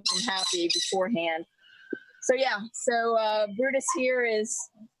him and keep him happy beforehand. So yeah, so Brutus here is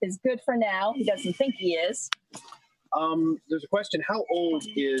good for now. He doesn't think he is. There's a question. How old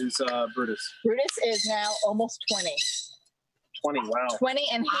is Brutus? Brutus is now almost 20. 20, wow. 20,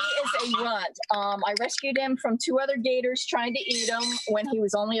 and he is a runt. I rescued him from 2 other gators trying to eat him when he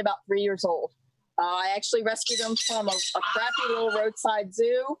was only about 3 years old. I actually rescued him from a crappy little roadside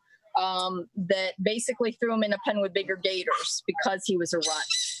zoo that basically threw him in a pen with bigger gators because he was a runt.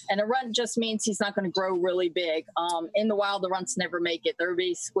 And a runt just means he's not going to grow really big. In the wild, the runts never make it. They're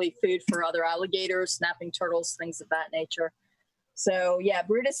basically food for other alligators, snapping turtles, things of that nature. So yeah,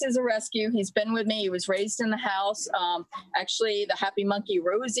 Brutus is a rescue. He's been with me. He was raised in the house. Actually, the happy monkey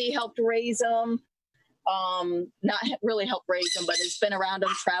Rosie helped raise him. Not really helped raise him, but has been around him,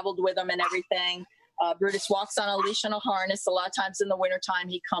 traveled with him and everything. Brutus walks on a leash and a harness. A lot of times in the wintertime,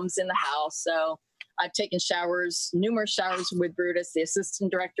 he comes in the house. So I've taken showers, numerous showers with Brutus. The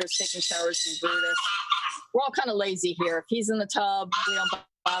assistant director has taken showers with Brutus. We're all kind of lazy here. If he's in the tub, we don't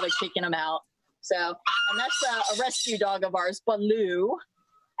bother kicking him out. So, and that's a rescue dog of ours, Baloo.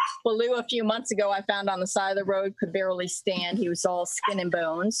 Baloo, a few months ago, I found on the side of the road, could barely stand. He was all skin and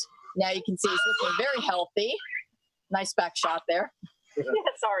bones. Now you can see he's looking very healthy. Nice back shot there. Yeah,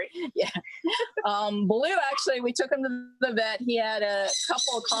 sorry. Yeah. Baloo, actually, we took him to the vet. He had a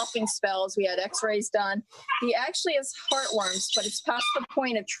couple of coughing spells. We had x-rays done. He actually has heartworms, but it's past the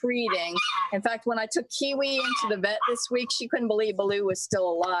point of treating. In fact, when I took Kiwi into the vet this week, she couldn't believe Baloo was still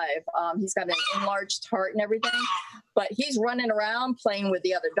alive. He's got an enlarged heart and everything, but he's running around playing with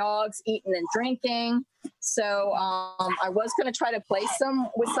the other dogs, eating and drinking. So I was going to try to place him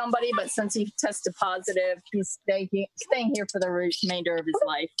with somebody, but since he tested positive, he's staying here for the remainder of his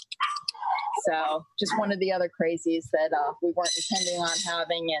life. So just one of the other crazies that we weren't intending on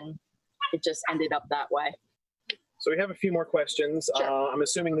having, and it just ended up that way. So we have a few more questions. Sure. I'm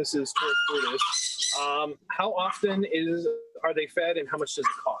assuming this is towards Brutus. How often are they fed, and how much does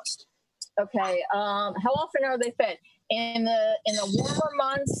it cost? Okay. How often are they fed? In the warmer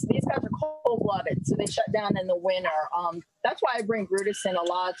months, these guys are cold-blooded, so they shut down in the winter. That's why I bring Brutus in a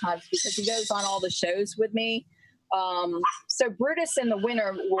lot of times, because he goes on all the shows with me. So Brutus in the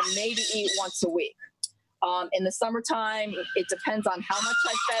winter will maybe eat once a week. In the summertime, it depends on how much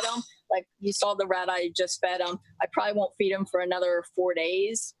I fed him. Like you saw the rat I just fed him. I probably won't feed him for another 4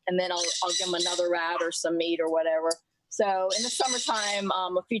 days, and then I'll give him another rat or some meat or whatever. So in the summertime,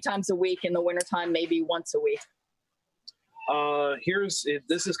 a few times a week. In the wintertime, maybe once a week.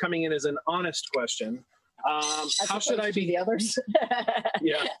 This is coming in as an honest question. How should I be? The others?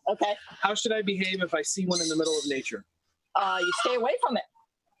 Yeah. Okay. How should I behave if I see one in the middle of nature? You stay away from it.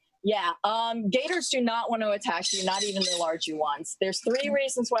 Yeah. Gators do not want to attack you, not even the larger ones. There's 3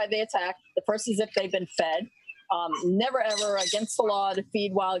 reasons why they attack. The first is if they've been fed. Never ever against the law to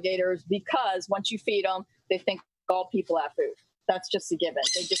feed wild gators, because once you feed them, they think all people have food. That's just a given.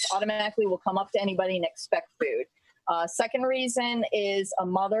 They just automatically will come up to anybody and expect food. Second reason is a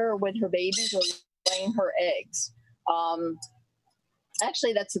mother with her babies or laying her eggs.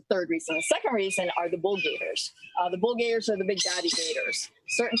 Actually, that's the third reason. The second reason are the bull gators. The bull gators are the big daddy gators.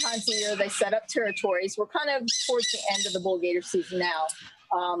 Certain times of the year, they set up territories. We're kind of towards the end of the bull gator season now.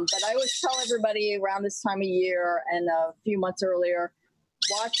 But I always tell everybody around this time of year and a few months earlier,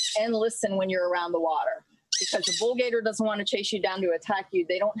 watch and listen when you're around the water. because the bull gator doesn't want to chase you down to attack you.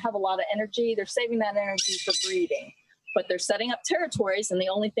 They don't have a lot of energy. They're saving that energy for breeding, but they're setting up territories, and the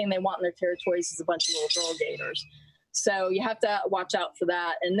only thing they want in their territories is a bunch of little girl gators. So you have to watch out for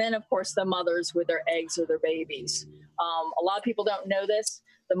that. And then, of course, the mothers with their eggs or their babies. A lot of people don't know this.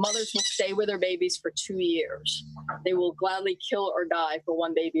 The mothers will stay with their babies for 2 years. They will gladly kill or die for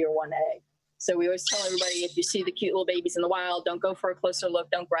one baby or one egg. So we always tell everybody, if you see the cute little babies in the wild, don't go for a closer look.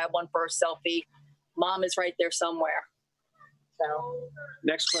 Don't grab one for a selfie. Mom is right there somewhere. So.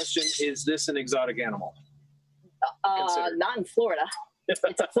 Next question, is this an exotic animal? Not in Florida. It's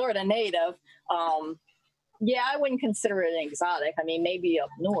a Florida native. Yeah, I wouldn't consider it an exotic. I mean, maybe up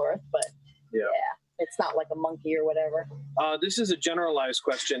north, but yeah, it's not like a monkey or whatever. This is a generalized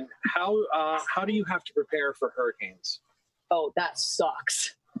question. How do you have to prepare for hurricanes? Oh, that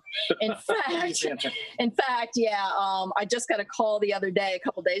sucks. In fact, yeah. I just got a call the other day, a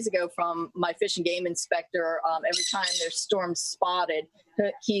couple days ago, from my fish and game inspector. Every time there's storms spotted,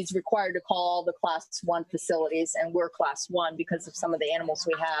 he's required to call the Class 1 facilities, and we're Class 1 because of some of the animals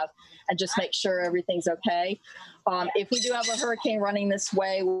we have, and just make sure everything's okay. If we do have a hurricane running this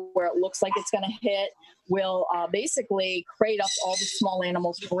way where it looks like it's going to hit, we'll basically crate up all the small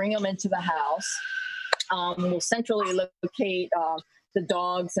animals, bring them into the house. We'll centrally locate the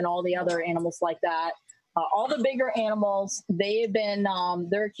dogs and all the other animals like that. All the bigger animals, they've been,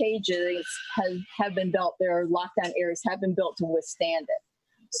 their cages have been built, their lockdown areas have been built to withstand it.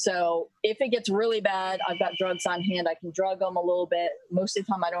 So if it gets really bad, I've got drugs on hand. I can drug them a little bit. Most of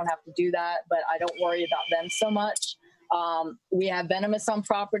the time I don't have to do that, but I don't worry about them so much. We have venomous on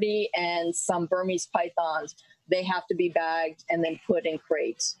property and some Burmese pythons. They have to be bagged and then put in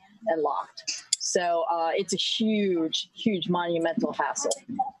crates and locked. So it's a huge, huge monumental hassle.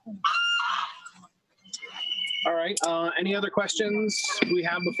 All right. Any other questions we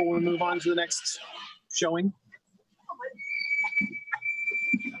have before we move on to the next showing?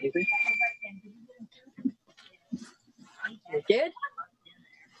 Anything? You're good?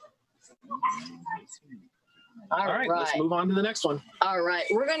 All right, let's move on to the next one. All right,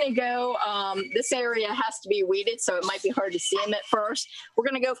 we're going to go, this area has to be weeded, so it might be hard to see him at first. We're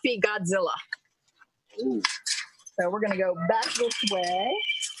going to go feed Godzilla. Ooh. So we're going to go back this way.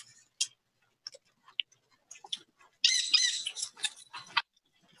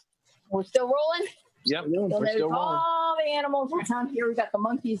 We're still rolling? Yep, So we're there's still rolling. all the animals around here. We got the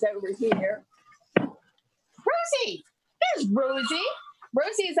monkeys over here. Rosie! There's Rosie.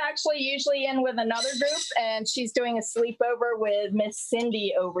 Rosie is actually usually in with another group, and she's doing a sleepover with Miss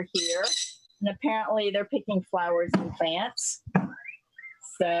Cindy over here. And apparently they're picking flowers and plants.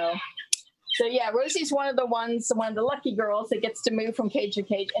 So yeah, Rosie's one of the lucky girls that gets to move from cage to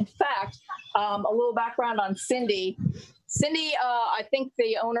cage. In fact, a little background on Cindy. Cindy, I think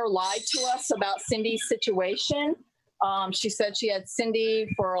the owner lied to us about Cindy's situation. She said she had Cindy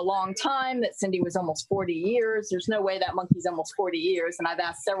for a long time, that Cindy was almost 40 years. There's no way that monkey's almost 40 years. And I've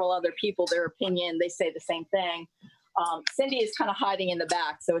asked several other people their opinion. They say the same thing. Cindy is kind of hiding in the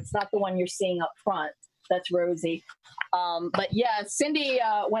back, so it's not the one you're seeing up front. That's Rosie. But yeah, Cindy,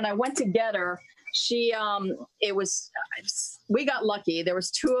 when I went to get her, we got lucky. There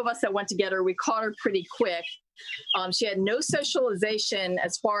was 2 of us that went to get her. We caught her pretty quick. She had no socialization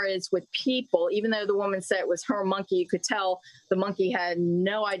as far as with people. Even though the woman said it was her monkey, you could tell the monkey had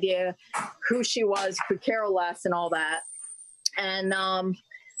no idea who she was, could care less and all that. And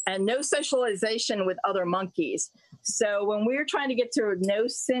no socialization with other monkeys. So when we were trying to get to know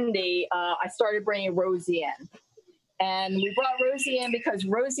Cindy, I started bringing Rosie in. And we brought Rosie in because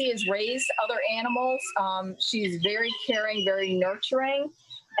Rosie has raised other animals. She's very caring, very nurturing.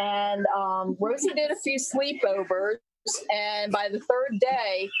 And Rosie did a few sleepovers. And by the 3rd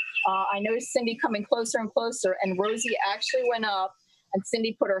day, I noticed Cindy coming closer and closer. And Rosie actually went up and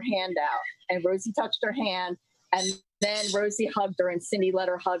Cindy put her hand out. And Rosie touched her hand. And then Rosie hugged her and Cindy let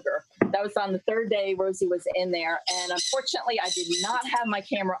her hug her. That was on the 3rd day Rosie was in there. And unfortunately, I did not have my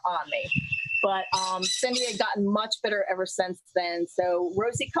camera on me. But Cindy had gotten much better ever since then. So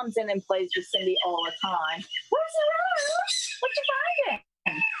Rosie comes in and plays with Cindy all the time. Rosie, what you finding?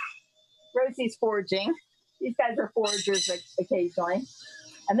 Rosie's foraging. These guys are foragers occasionally.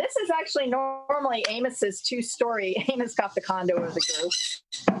 And this is actually normally Amos's 2-story. Amos got the condo of the group.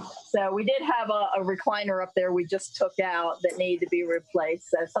 So we did have a recliner up there we just took out that needed to be replaced.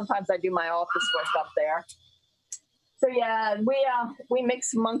 So sometimes I do my office work up there. So yeah, we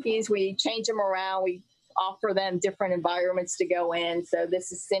mix monkeys. We change them around. We offer them different environments to go in. So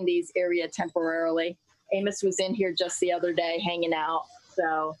this is Cindy's area temporarily. Amos was in here just the other day hanging out.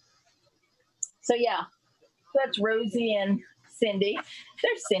 So yeah, that's Rosie and Cindy.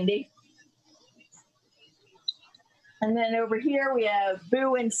 There's Cindy. And then over here we have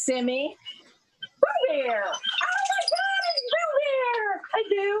Boo and Simmy. Boo Bear! Oh my God, it's Boo Bear! Hi,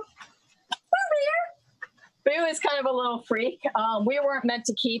 Boo. Boo Bear! Boo is kind of a little freak. We weren't meant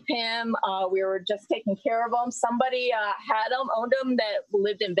to keep him. We were just taking care of him. Somebody had him, owned him, that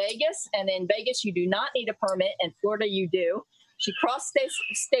lived in Vegas. And in Vegas, you do not need a permit. In Florida, you do. She crossed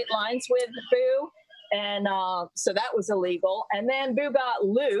state lines with Boo. And so that was illegal. And then Boo got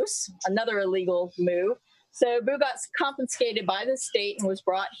loose, another illegal move. So Boo got confiscated by the state and was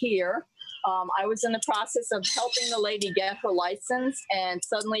brought here. I was in the process of helping the lady get her license, and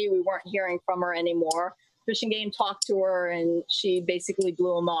suddenly we weren't hearing from her anymore. Fish and Game talked to her, and she basically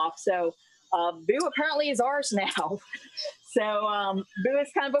blew him off. So Boo apparently is ours now. So Boo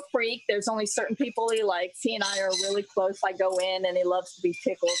is kind of a freak. There's only certain people he likes. He and I are really close. I go in, and he loves to be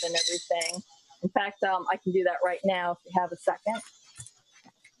tickled and everything. In fact, I can do that right now if you have a second.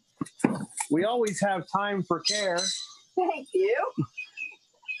 We always have time for care. Thank you.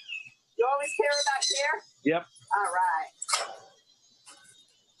 You always care about care? Yep. All right.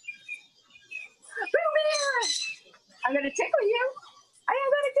 Boo Bear! I'm going to tickle you. I am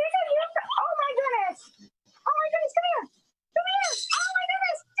going to tickle you. Oh, my goodness. Oh, my goodness. Come here. Come here. Oh, my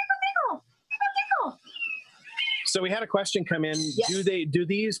goodness. Tickle, tickle. Tickle, tickle. So we had a question come in. Yes. Do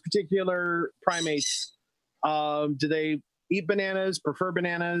these particular primates, do they eat bananas, prefer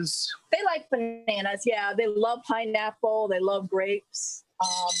bananas? They like bananas. Yeah, they love pineapple. They love grapes.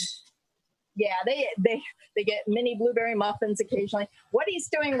 Yeah, they get mini blueberry muffins occasionally. What he's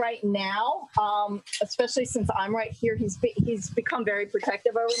doing right now, especially since I'm right here, he's become very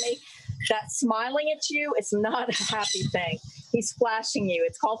protective over me. That smiling at you is not a happy thing. He's flashing you.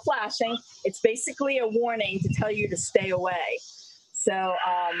 It's called flashing. It's basically a warning to tell you to stay away. So,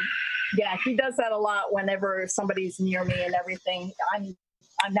 yeah, he does that a lot whenever somebody's near me and everything. I'm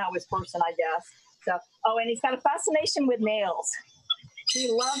now his person, I guess. So, oh, and he's got a fascination with nails. He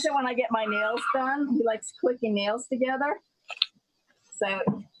loves it when I get my nails done. He likes clicking nails together. So,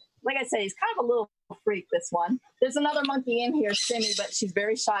 like I said, he's kind of a little freak, this one. There's another monkey in here, Simmy, but she's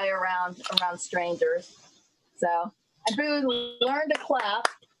very shy around strangers. So, and Boo learned to clap.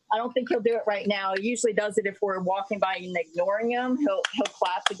 I don't think he'll do it right now. He usually does it if we're walking by and ignoring him. He'll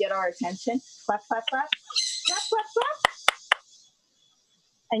clap to get our attention. Clap, clap, clap. Clap, clap, clap.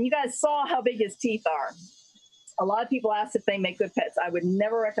 And you guys saw how big his teeth are. A lot of people ask if they make good pets. I would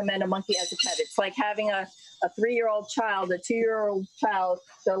never recommend a monkey as a pet. It's like having a 3-year-old child, a 2-year-old child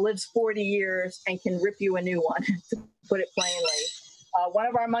that lives 40 years and can rip you a new one, to put it plainly. One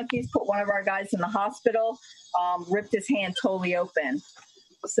of our monkeys put one of our guys in the hospital, ripped his hand totally open.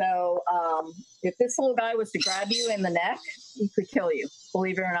 So if this little guy was to grab you in the neck, he could kill you,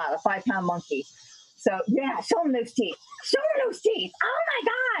 believe it or not, a 5-pound monkey. So, yeah, show him those teeth. Show him those teeth. Oh,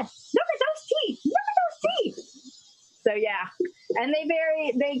 my God. Look at those teeth. Look at those teeth. So, yeah. And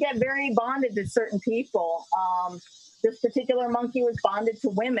they get very bonded to certain people. This particular monkey was bonded to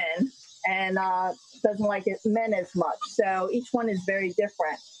women and doesn't like men as much. So each one is very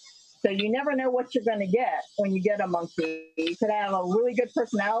different. So you never know what you're going to get when you get a monkey. You could have a really good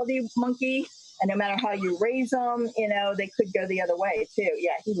personality monkey, and no matter how you raise them, they could go the other way, too.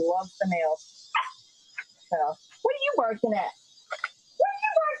 Yeah, he loves the nails. So, what are you barking at? What are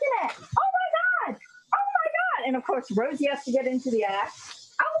you barking at? Oh, my God. Oh, my God. And, of course, Rosie has to get into the act.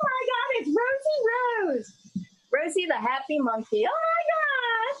 Oh, my God, it's Rosie Rose. Rosie the happy monkey. Oh, my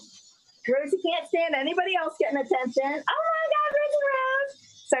God. Rosie can't stand anybody else getting attention. Oh, my God, Rosie Rose.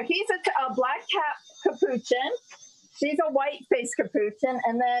 So he's a black cap capuchin. She's a white face capuchin.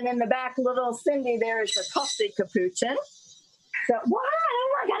 And then in the back, little Cindy there is a tufted capuchin. So, what? Oh,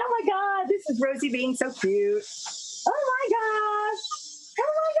 my God. Oh, my God. This is Rosie being so cute. Oh, my gosh.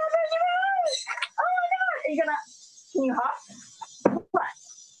 Oh, my God, Rosie Rose. Oh, my God. Are you going to, can you hop?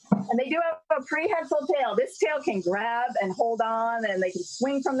 What? And they do have a prehensile tail. This tail can grab and hold on, and they can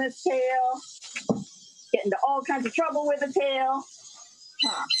swing from this tail, get into all kinds of trouble with the tail.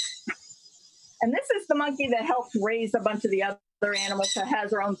 Huh. And this is the monkey that helped raise a bunch of the other animals, that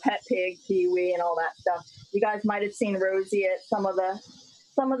has her own pet pig, Kiwi, and all that stuff. You guys might have seen Rosie at some of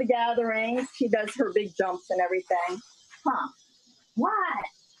the gatherings. She does her big jumps and everything. Huh. What?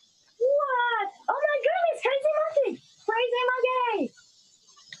 What? Oh my goodness, crazy monkey! Crazy monkey!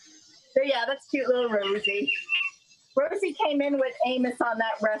 So yeah, that's cute little Rosie. Rosie came in with Amos on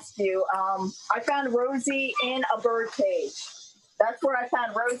that rescue. I found Rosie in a bird cage. That's where I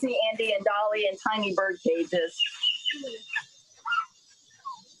found Rosie, Andy, and Dolly in tiny bird cages.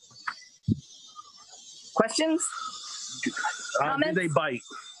 Questions? Do they bite?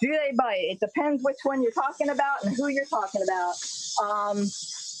 Do they bite? It depends which one you're talking about and who you're talking about.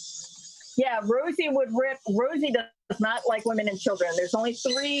 Yeah, Rosie would rip. Rosie not like women and children. There's only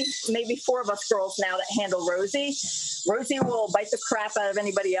 3, maybe 4 of us girls now that handle Rosie. Rosie will bite the crap out of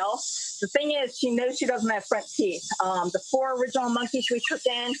anybody else. The thing is, she knows she doesn't have front teeth. The 4 original monkeys we took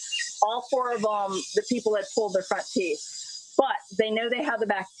in, all 4 of them, the people had pulled their front teeth. But they know they have the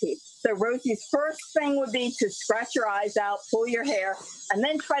back teeth. So Rosie's first thing would be to scratch your eyes out, pull your hair, and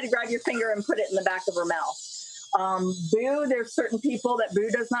then try to grab your finger and put it in the back of her mouth. Boo, there's certain people that Boo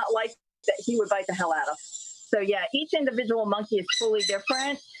does not like that he would bite the hell out of. So yeah, each individual monkey is fully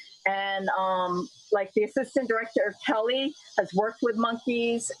different. And like the assistant director, Kelly, has worked with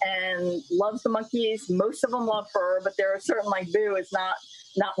monkeys and loves the monkeys. Most of them love her, but there are certain, like Boo is not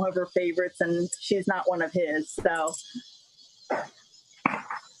one of her favorites, and she's not one of his. So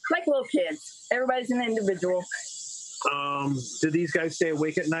like little kids, everybody's an individual. Do these guys stay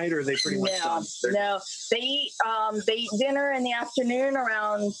awake at night, or are they pretty much done? No, they eat dinner in the afternoon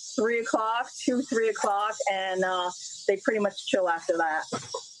around 3 o'clock, 3 o'clock, and they pretty much chill after that.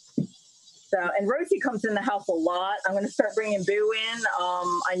 So, and Rosie comes in the house a lot. I'm going to start bringing Boo in.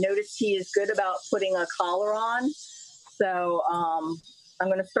 I noticed he is good about putting a collar on. So I'm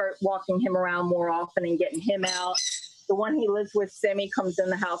going to start walking him around more often and getting him out. The one he lives with, Simi, comes in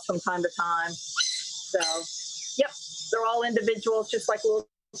the house from time to time. So, yep, they're all individuals, just like little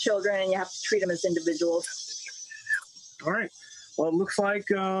children, and you have to treat them as individuals. All right. Well, it looks like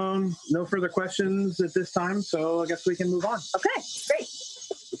no further questions at this time, so I guess we can move on. Okay, great.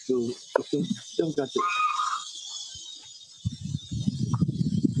 Still got this.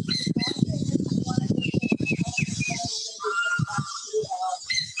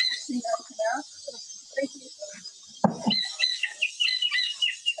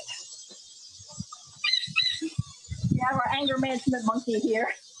 We have our anger management monkey here.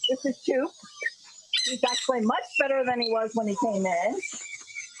 This is Choop. He's actually much better than he was when he came in.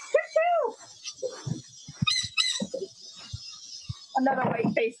 Choo-choo! Another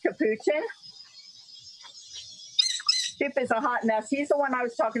white-faced capuchin. Choop is a hot mess. He's the one I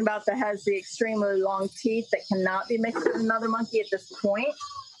was talking about that has the extremely long teeth that cannot be mixed with another monkey at this point.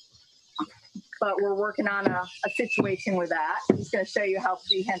 But we're working on a situation with that. He's going to show you how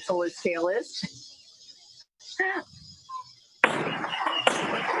prehensile his tail is.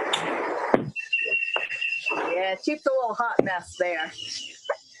 Yeah, Choop's a little hot mess there.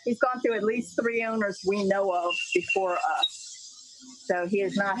 He's gone through at least 3 owners we know of before us. So he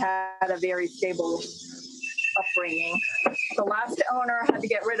has not had a very stable upbringing. The last owner had to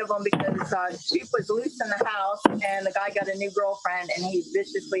get rid of him because Choop was loose in the house and the guy got a new girlfriend and he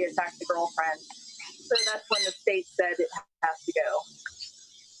viciously attacked the girlfriend. So that's when the state said it has to go.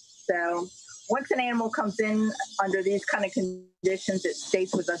 So once an animal comes in under these kind of conditions, it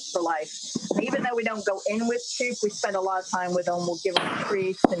stays with us for life. And even though we don't go in with Choop, we spend a lot of time with them. We'll give them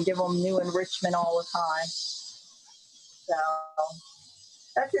treats and give them new enrichment all the time. So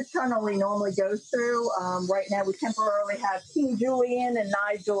that's his tunnel he normally goes through. Right now, we temporarily have King Julian and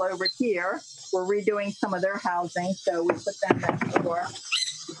Nigel over here. We're redoing some of their housing, so we put them next door.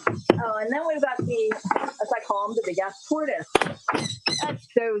 Oh, and then we've got the, as I call him, the big ass tortoise. That's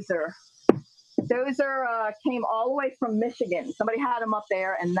Dozer. Dozer came all the way from Michigan. Somebody had him up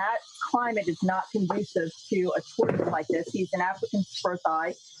there, and that climate is not conducive to a tortoise like this. He's an African spur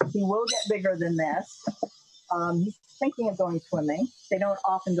thigh. He will get bigger than this. He's thinking of going swimming. They don't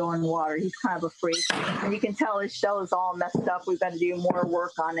often go in water. He's kind of a freak. And you can tell his shell is all messed up. We've got to do more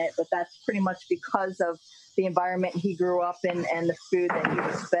work on it, but that's pretty much because of the environment he grew up in and the food that he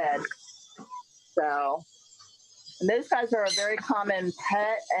was fed. So, and those guys are a very common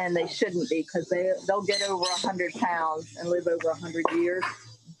pet, and they shouldn't be because they'll get over 100 pounds and live over 100 years.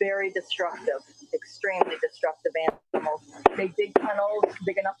 Very destructive, extremely destructive animals. They dig tunnels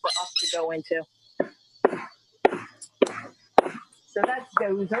big enough for us to go into. So that's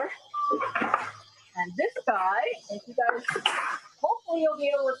Dozer. And this guy, if you guys, hopefully you'll be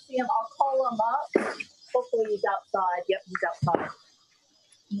able to see him. I'll call him up. Hopefully he's outside. Yep, he's outside.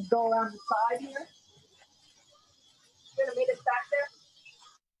 You go around the side here. You're going to meet us back there?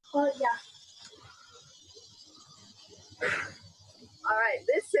 Yeah. All right,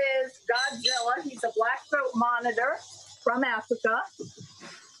 this is Godzilla. He's a black throat monitor from Africa.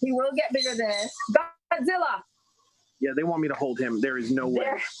 He will get bigger than this. Godzilla! Yeah, they want me to hold him. There is no way.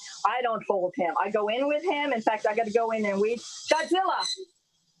 I don't hold him. I go in with him. In fact, I got to go in and weed. Godzilla!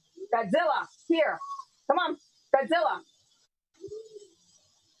 Godzilla! Here. Come on. Godzilla!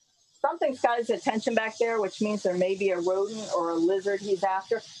 Something's got his attention back there, which means there may be a rodent or a lizard he's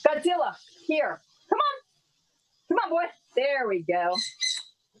after. Godzilla! Here. Come on. Come on, boy. There we go.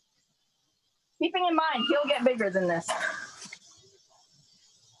 Keeping in mind, he'll get bigger than this.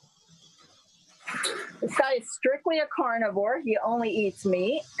 This guy is strictly a carnivore. He only eats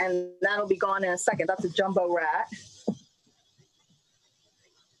meat, and that'll be gone in a second. That's a jumbo rat.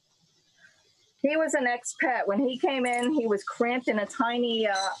 He was an ex-pet. When he came in, he was cramped in a tiny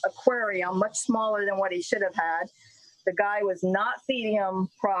aquarium, much smaller than what he should have had. The guy was not feeding him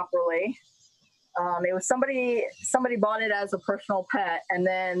properly. It was somebody bought it as a personal pet, and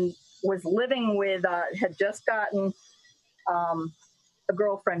then was living with, had just gotten a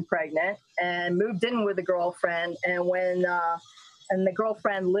girlfriend pregnant and moved in with the girlfriend. And and the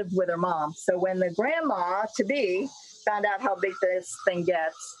girlfriend lived with her mom. So when the grandma to be found out how big this thing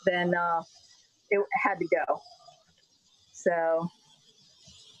gets, then it had to go. So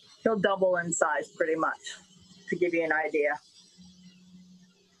he'll double in size pretty much, to give you an idea.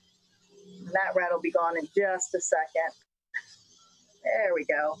 And that rat will be gone in just a second. There we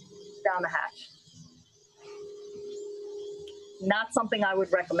go, down the hatch. Not something I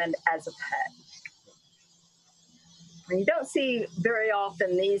would recommend as a pet. And you don't see very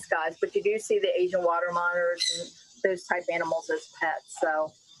often these guys, but you do see the Asian water monitors and those type animals as pets.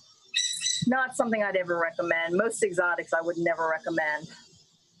 So not something I'd ever recommend. Most exotics I would never recommend.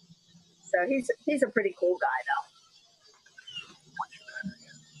 So he's a pretty cool guy though.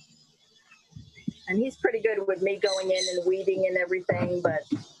 And he's pretty good with me going in and weeding and everything, but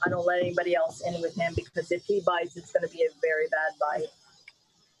I don't let anybody else in with him because if he bites, it's going to be a very bad bite.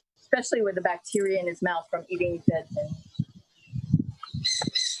 Especially with the bacteria in his mouth from eating dead things.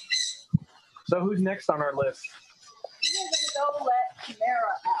 So who's next on our list? We're going to go let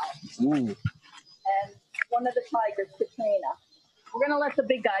Mara out. Ooh. And one of the tigers, Katrina. We're going to let the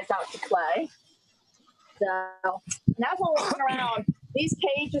big guys out to play. So, and as we're walking around, these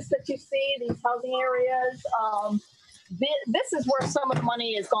cages that you see, these housing areas, this is where some of the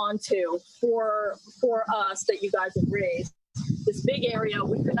money has gone to for us that you guys have raised. This big area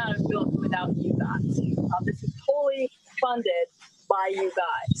we could not have built without you guys. This is totally funded by you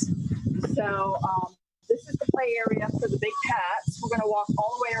guys. So this is the play area for the big cats. We're going to walk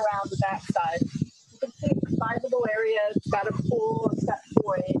all the way around the backside. You can see it's a sizable area. It's got a pool. It's got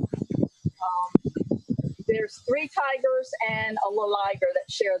toys. There's 3 tigers and a liger that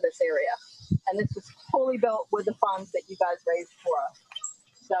share this area. And this was totally built with the funds that you guys raised for us.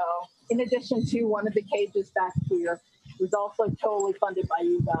 So in addition to one of the cages back here, it was also totally funded by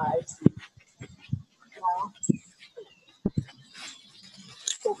you guys.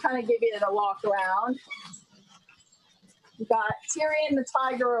 We'll kind of give you a walk around. We got Tyrion the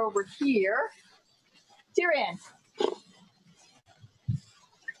tiger over here. Tyrion.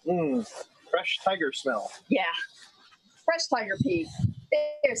 Fresh tiger smell. Yeah. Fresh tiger pee.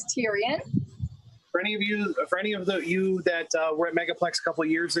 There's Tyrion. For any of you that were at Megaplex a couple of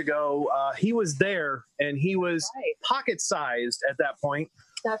years ago, he was there, and he was pocket-sized at that point.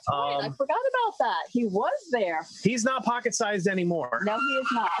 That's right. I forgot about that. He was there. He's not pocket-sized anymore. No, he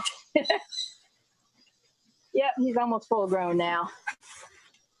is not. Yep, he's almost full grown now.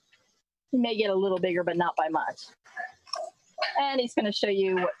 He may get a little bigger, but not by much. And he's going to show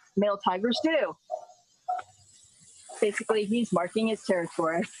you what male tigers do. Basically, he's marking his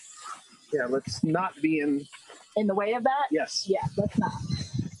territory. Yeah, let's not be in the way of that? Yes. Yeah, let's not.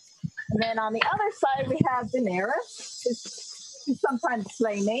 And then on the other side, we have Daenerys. He's sometimes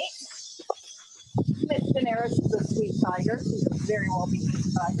playmate. Miss Daenerys is a sweet tiger. She's a very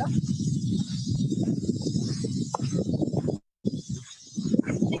well-behaved tiger.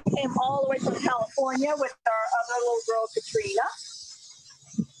 She came all the way from California with our other little girl, Katrina.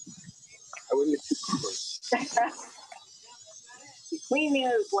 I wouldn't get too close. She cleaned me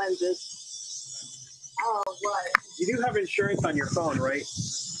those lenses. Oh, what? You do have insurance on your phone, right?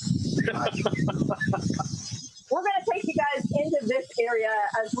 We're going to take you guys into this area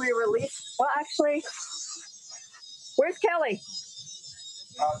as we release. Well, actually, where's Kelly?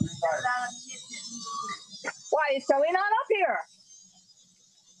 Why is Kelly not up here?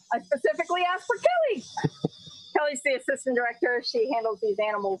 I specifically asked for Kelly. Kelly's the assistant director. She handles these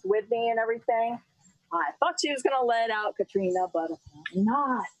animals with me and everything. I thought she was going to let out Katrina, but apparently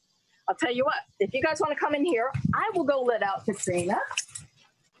not. I'll tell you what, if you guys want to come in here, I will go let out Katrina.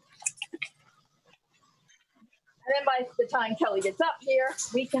 And then by the time Kelly gets up here,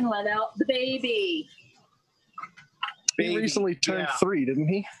 we can let out the baby. He recently turned 3, didn't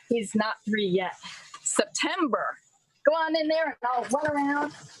he? He's not 3 yet. September. Go on in there and I'll run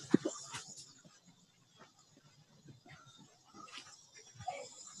around.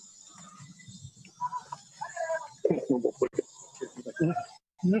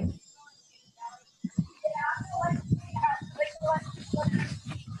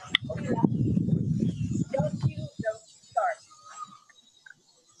 Don't you start.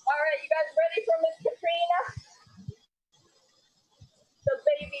 All right, you guys ready for Miss Katrina?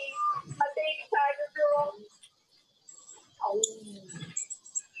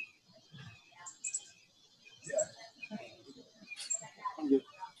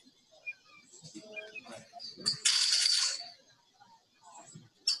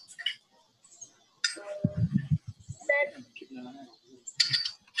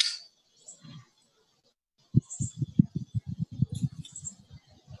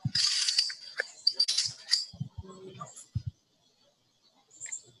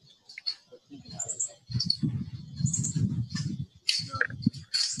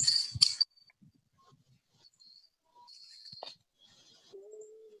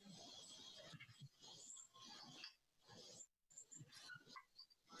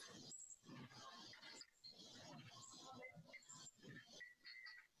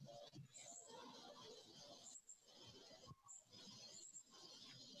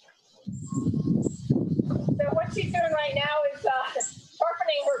 she's doing right now is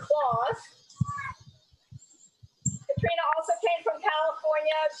sharpening her claws. Katrina also came from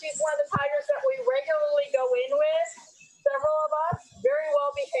California. She's one of the tigers that we regularly go in with. Several of us, very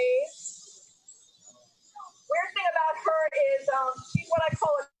well behaved. Weird thing about her is she's what I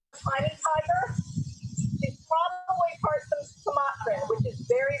call a tiny tiger. She's probably part Sumatran, which is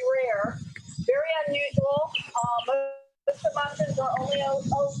very rare, very unusual. Most Sumatrans are only owned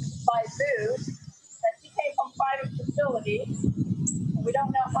by zoos. And she came from private facilities. We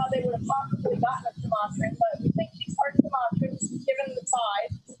don't know how they would have possibly gotten a Sumatran, but we think she's part Sumatran, given the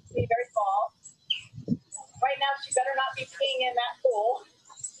size, to be very small. Right now, she better not be peeing in that pool.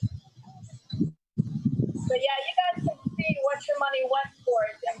 But yeah, you guys can see what your money went for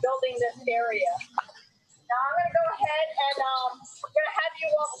it in building this area. Now I'm going to go ahead and we're going to have you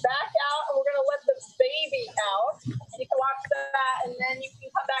walk back out, and we're going to let the baby out. And you can watch that, and then you can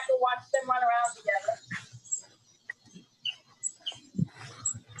come back and watch them run around together.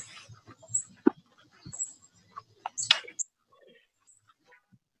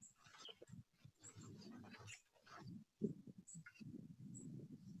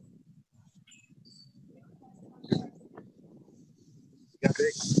 Yeah,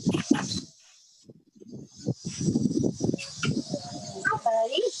 big. Hi,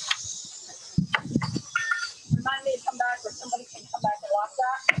 buddy. Remind me to come back, or somebody can come back and watch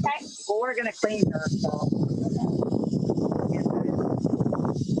that. Okay. Well, we're gonna clean her. So.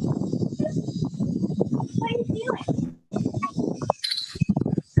 How are you feeling?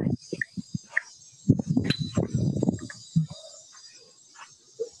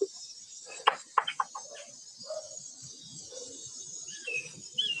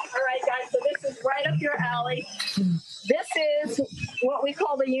 All right, guys, so this is right up your alley. This is what we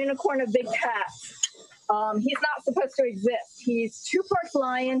call the unicorn of big cats. He's not supposed to exist. He's 2 parts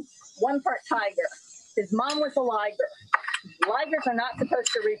lion, 1 part tiger. His mom was a liger. Ligers are not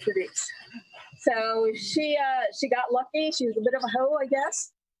supposed to reproduce. So she got lucky. She was a bit of a hoe, I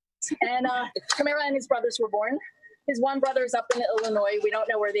guess. And Camara and his brothers were born. His one brother is up in Illinois. We don't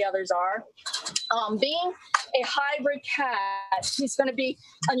know where the others are. Being a hybrid cat, he's going to be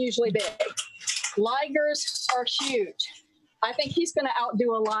unusually big. Ligers are huge. I think he's going to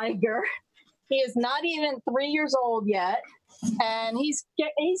outdo a liger. He is not even 3 years old yet, and he's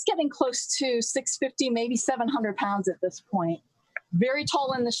getting close to 650, maybe 700 pounds at this point. Very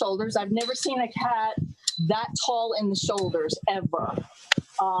tall in the shoulders. I've never seen a cat that tall in the shoulders ever.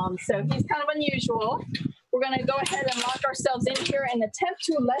 So he's kind of unusual. We're going to go ahead and lock ourselves in here and attempt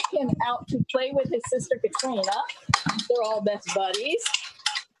to let him out to play with his sister Katrina. They're all best buddies.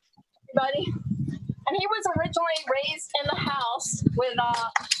 Everybody. And he was originally raised in the house with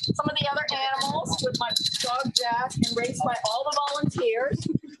some of the other animals, with my dog Jack, and raised by all the volunteers.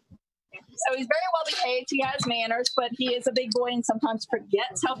 So he's very well behaved. He has manners, but he is a big boy and sometimes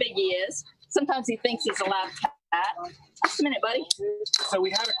forgets how big he is. Sometimes he thinks he's a lab cat. Just a minute, buddy. So we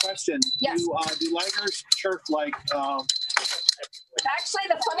had a question. Yes. Do ligers chirp like? Actually,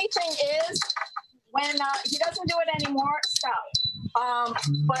 the funny thing is, when he doesn't do it anymore, stop.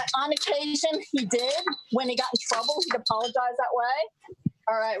 But on occasion, he did. When he got in trouble, he'd apologize that way.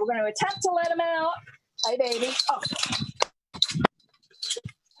 All right, we're going to attempt to let him out. Hi, baby.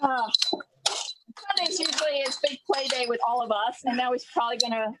 Sunday's usually his big play day with all of us, and now he's probably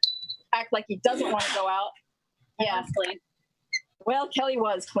going to act like he doesn't want to go out. Yeah, clean. Well, Kelly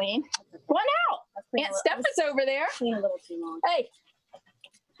was clean. Come on out. Aunt Steph is over there. Clean a little too long. Hey,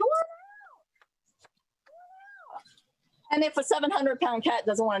 come on out. And if a 700-pound cat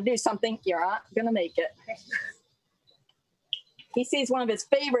doesn't want to do something, you're not going to make it. He sees one of his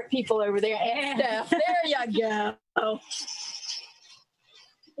favorite people over there, Aunt Steph. There you go.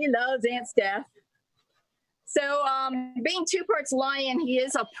 He loves Aunt Steph. So being 2 parts lion, he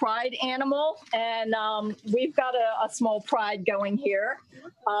is a pride animal, and we've got a small pride going here,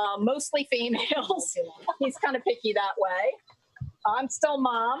 mostly females. He's kind of picky that way. I'm still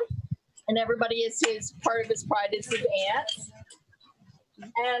mom, and everybody is part of his pride is his aunt.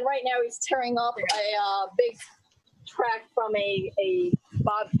 And right now he's tearing up a big track from a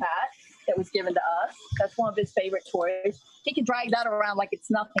bobcat that was given to us. That's one of his favorite toys. He can drag that around like it's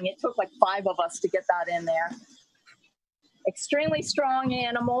nothing. It took like 5 of us to get that in there. Extremely strong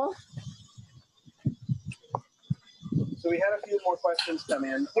animal. So we had a few more questions come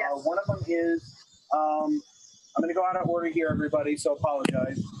in. Yes. One of them is, I'm going to go out of order here, everybody, so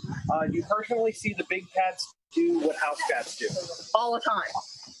apologize. Do you personally see the big cats do what house cats do? All the time.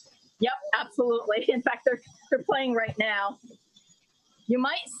 Yep, absolutely. In fact, they're playing right now. You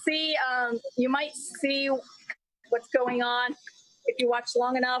might see what's going on. if you watch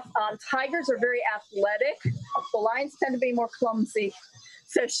long enough. Tigers are very athletic. The lions tend to be more clumsy.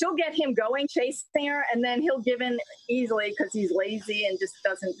 So she'll get him going, chasing her, and then he'll give in easily because he's lazy and just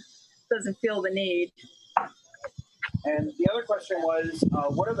doesn't feel the need. And the other question was,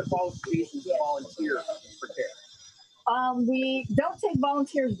 what are the qualifications to volunteer for CARE? We don't take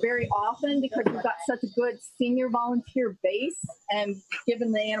volunteers very often because we've got such a good senior volunteer base, and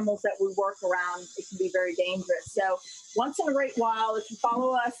given the animals that we work around, it can be very dangerous. So once in a great while, if you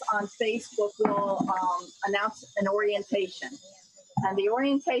follow us on Facebook, we'll announce an orientation. And the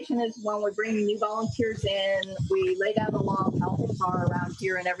orientation is when we bring new volunteers in, we lay down the law of health and car around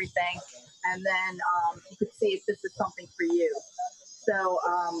here and everything, and then you can see if this is something for you. So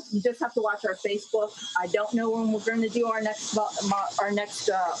you just have to watch our Facebook. I don't know when we're going to do our next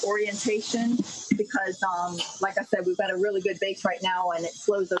orientation because, like I said, we've got a really good base right now, and it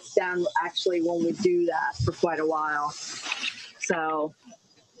slows us down actually when we do that for quite a while. So.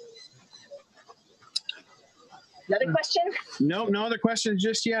 Another question? No other questions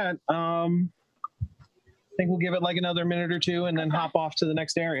just yet. I think we'll give it like another minute or two and then hop off to the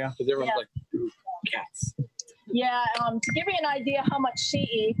next area. Because everyone's like, ooh, cats. Yeah, to give you an idea how much she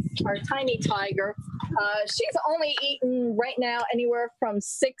eats, our tiny tiger, she's only eating right now anywhere from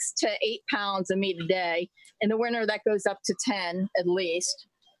 6 to 8 pounds of meat a day. In the winter, that goes up to 10 at least.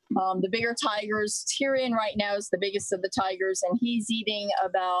 The bigger tigers, Tyrion right now is the biggest of the tigers, and he's eating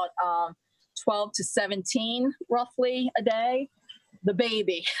about 12 to 17 roughly a day. The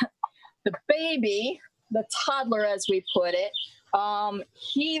baby, the toddler as we put it,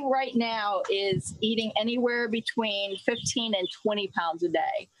 he right now is eating anywhere between 15 and 20 pounds a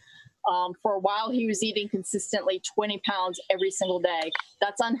day. For a while, he was eating consistently 20 pounds every single day.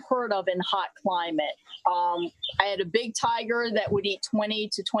 That's unheard of in hot climate. I had a big tiger that would eat 20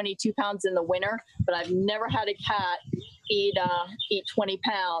 to 22 pounds in the winter, but I've never had a cat eat 20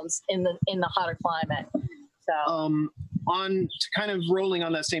 pounds in the hotter climate. So, on kind of rolling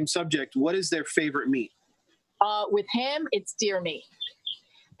on that same subject, what is their favorite meat? With him, it's deer meat.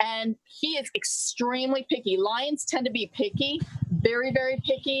 And he is extremely picky. Lions tend to be picky, very, very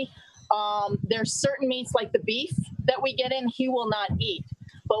picky. There's certain meats like the beef that we get in, he will not eat.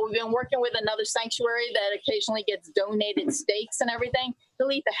 But we've been working with another sanctuary that occasionally gets donated steaks and everything.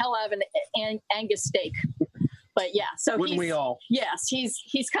 He'll eat the hell out of an Angus steak. But yeah, so Wouldn't we all? Yes,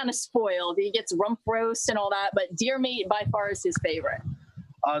 he's kind of spoiled. He gets rump roast and all that, but deer meat by far is his favorite.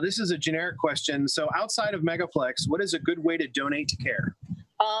 This is a generic question. So outside of Megaplex, what is a good way to donate to CARE?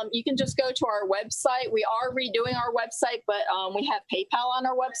 You can just go to our website. We are redoing our website, but we have PayPal on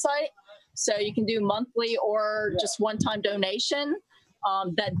our website. So you can do monthly or just one-time donation.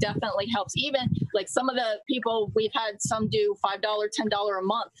 That definitely helps. Even like some of the people, we've had some do $5, $10 a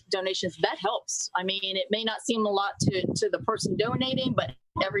month donations. That helps. I mean, it may not seem a lot to the person donating, but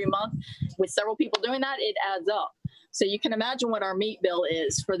every month with several people doing that, it adds up. So you can imagine what our meat bill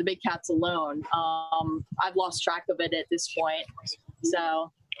is for the big cats alone. I've lost track of it at this point.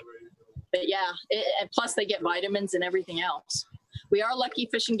 So, but yeah, and plus they get vitamins and everything else. We are Lucky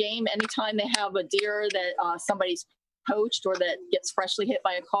Fish and Game. Anytime they have a deer that somebody's poached or that gets freshly hit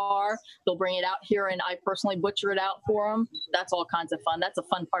by a car, they'll bring it out here and I personally butcher it out for them. That's all kinds of fun. That's a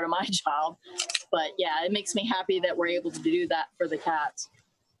fun part of my job. But yeah, it makes me happy that we're able to do that for the cats.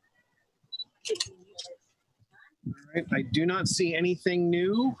 All right, I do not see anything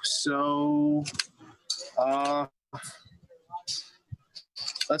new, so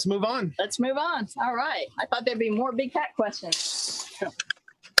let's move on. Let's move on. All right. I thought there'd be more big cat questions.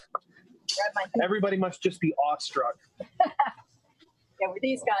 Everybody must just be awestruck. Yeah, with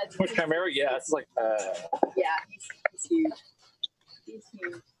these guys. Which camera? Yeah, it's like. Yeah, he's huge. He's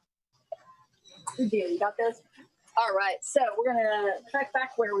huge. Good deal. You got this? All right. So we're going to track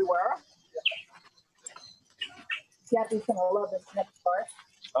back where we were. Gabby's going to love this next part.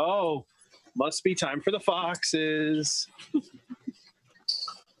 Oh, must be time for the foxes. My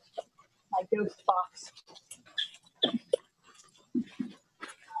ghost fox.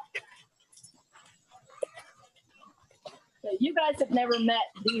 So you guys have never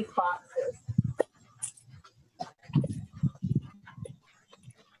met these foxes.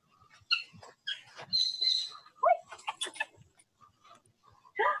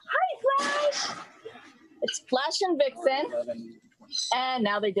 Hi, Flash. It's Flash and Vixen. And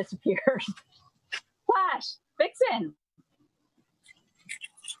now they disappeared. Flash, Vixen.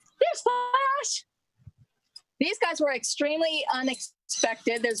 There's Flash. These guys were extremely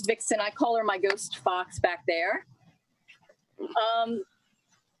unexpected. There's Vixen. I call her my ghost fox back there.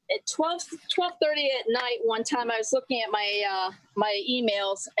 At 12:30 at night, one time I was looking at my my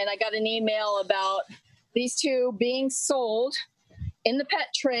emails, and I got an email about these two being sold in the pet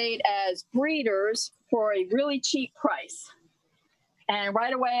trade as breeders for a really cheap price. And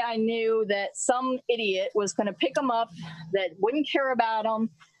right away, I knew that some idiot was going to pick them up that wouldn't care about them,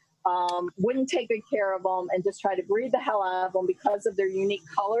 wouldn't take good care of them, and just try to breed the hell out of them because of their unique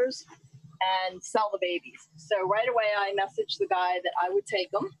colors and sell the babies. So right away, I messaged the guy that I would take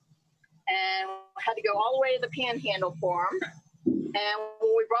them, and had to go all the way to the Panhandle for them. And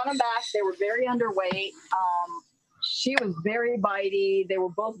when we brought them back, they were very underweight. She was very bitey. They were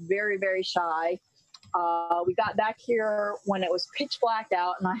both very, very shy. We got back here when it was pitch black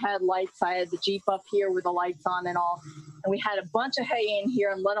out, and I had lights. I had the Jeep up here with the lights on and all. And we had a bunch of hay in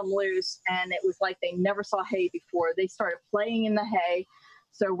here and let them loose. And it was like they never saw hay before. They started playing in the hay.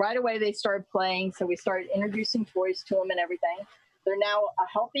 So right away they started playing. So we started introducing toys to them and everything. They're now a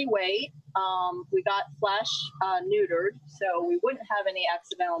healthy weight. We got Flash neutered, so we wouldn't have any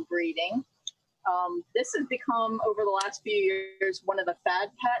accidental breeding. This has become, over the last few years, one of the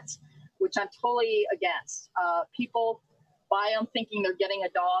fad pets, which I'm totally against. People buy them thinking they're getting a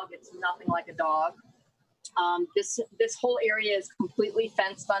dog. It's nothing like a dog. This whole area is completely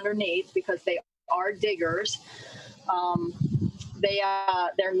fenced underneath because they are diggers.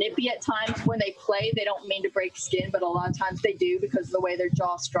 They're nippy at times when they play. They don't mean to break skin, but a lot of times they do because of the way their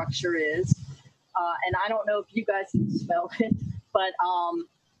jaw structure is. And I don't know if you guys can smell it, but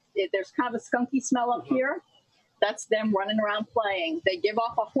there's kind of a skunky smell up here. That's them running around playing. They give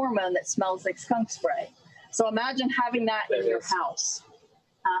off a hormone that smells like skunk spray. So imagine having that in your house.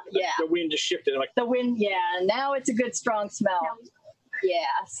 Yeah. The wind just shifted. Like the wind, yeah. Now it's a good, strong smell.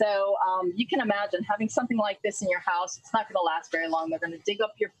 Yeah. So you can imagine having something like this in your house. It's not going to last very long. They're going to dig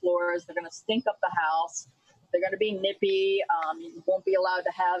up your floors. They're going to stink up the house. They're going to be nippy. You won't be able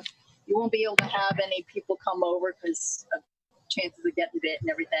to have any people come over because of chances of getting bit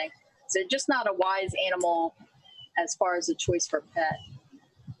and everything. So just not a wise animal as far as a choice for a pet.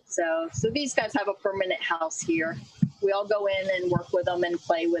 So these guys have a permanent house here. We all go in and work with them and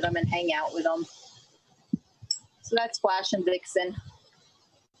play with them and hang out with them. So that's Flash and Vixen.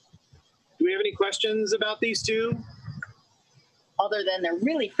 Do we have any questions about these two? Other than they're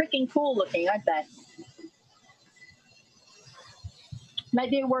really freaking cool looking, aren't they? And I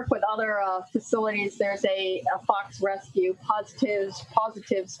do work with other facilities. There's a fox rescue, Positives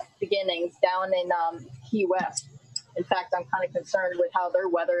Beginnings, down in Key West. In fact, I'm kind of concerned with how their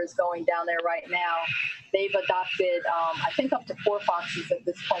weather is going down there right now. They've adopted, I think, up to 4 foxes at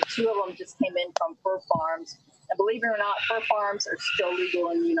this point. 2 of them just came in from fur farms. And believe it or not, fur farms are still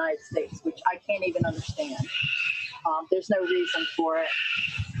legal in the United States, which I can't even understand. There's no reason for it.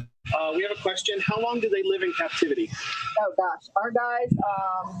 We have a question. How long do they live in captivity? Oh, gosh. Our guys,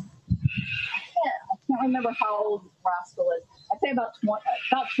 I can't remember how old Rascal is. I'd say about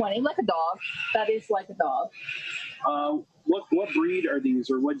 20, like a dog. That is like a dog. What breed are these,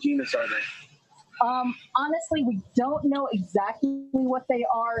 or what genus are they? Honestly, we don't know exactly what they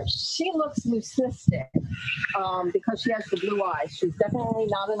are. She looks leucistic because she has the blue eyes. She's definitely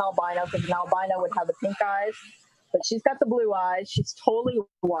not an albino because an albino would have the pink eyes. But she's got the blue eyes. She's totally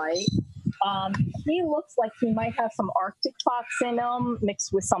white. He looks like he might have some Arctic fox in him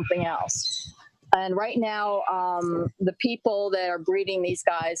mixed with something else. And right now, the people that are breeding these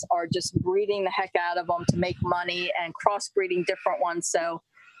guys are just breeding the heck out of them to make money and crossbreeding different ones. So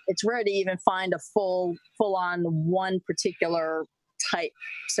it's rare to even find a full-on one particular type,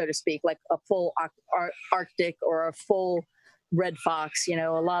 so to speak, like a full Arctic or a full red fox. You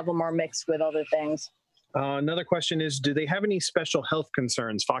know, a lot of them are mixed with other things. Another question is, do they have any special health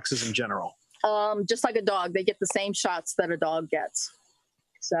concerns, foxes in general? Just like a dog, they get the same shots that a dog gets.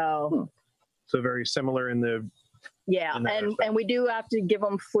 So very similar in the... Yeah, and we do have to give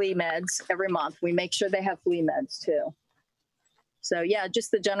them flea meds every month. We make sure they have flea meds too. So yeah,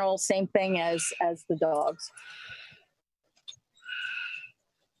 just the general same thing as the dogs.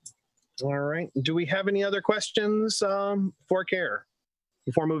 All right. Do we have any other questions for C.A.R.E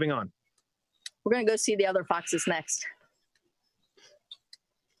before moving on? We're going to go see the other foxes next.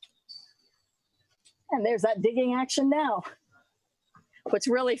 And there's that digging action now. What's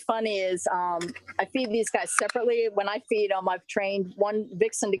really funny is I feed these guys separately. When I feed them, I've trained one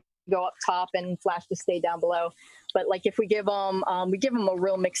Vixen to go up top and Flash to stay down below. But like if we give them a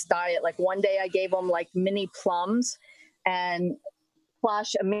real mixed diet. Like one day I gave them like mini plums, and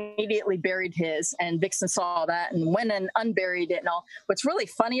Flash immediately buried his, and Vixen saw that and went and unburied it and all. What's really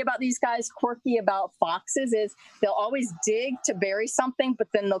funny about these guys, quirky about foxes, is they'll always dig to bury something, but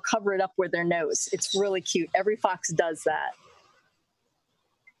then they'll cover it up with their nose. It's really cute. Every fox does that.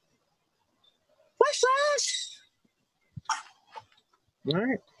 Flash! All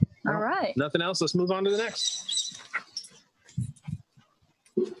right. All right. Nothing else. Let's move on to the next.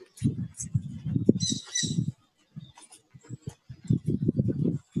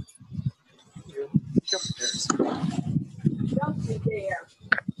 there.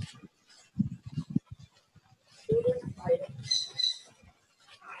 Children fighting.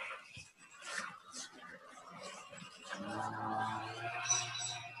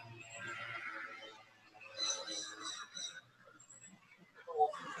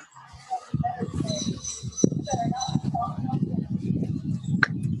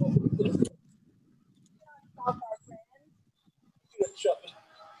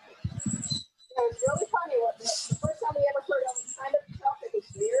 It's really funny. The first time we ever heard him kind of stuff, it was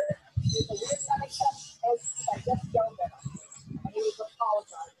weird. It was a weird kind of stuff. I just yelled at him. And he was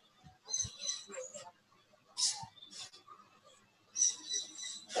apologizing.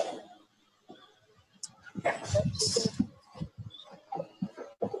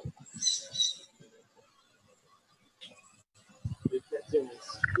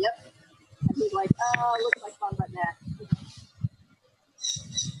 Yep. And he's like, oh, looks like fun, but nah.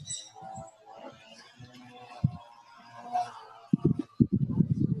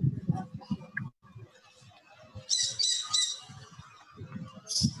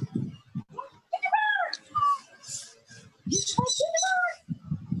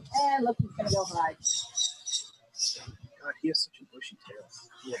 And look, he's gonna go hide. God, he has such a bushy tail.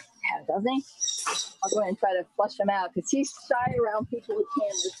 Yeah, doesn't he? I'll go ahead and try to flush him out because he's shy around people with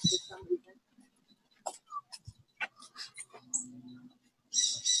cameras for some reason.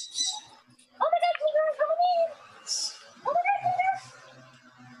 Oh my God, Ginger, come in! Oh my God,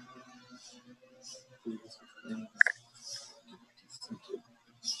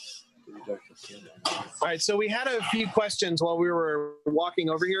 Ginger! All right, so we had a few questions while we were walking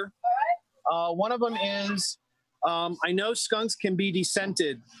over here. All right. One of them is, I know skunks can be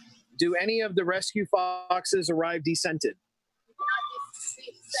descented. Do any of the rescue foxes arrive descented? You cannot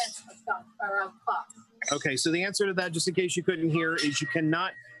descent a skunk or a fox. Okay, so the answer to that, just in case you couldn't hear, is you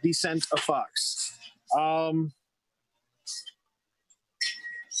cannot descent a fox.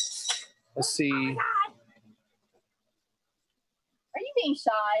 Let's see. Oh my God. Are you being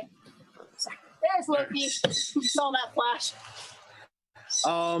shy? There's Loki. Who saw that flash?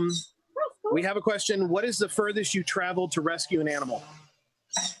 We have a question. What is the furthest you traveled to rescue an animal?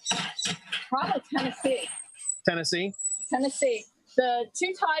 Probably Tennessee. Tennessee? Tennessee. The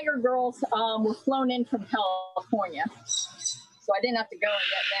two tiger girls were flown in from California, so I didn't have to go and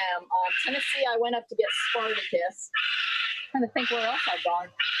get them. Tennessee, I went up to get Spartacus. I'm trying to think where else I've gone.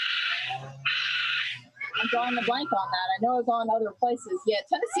 I'm drawing the blank on that. I know I've gone other places. Yeah,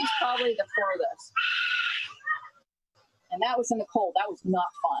 Tennessee's probably the furthest. And that was in the cold. That was not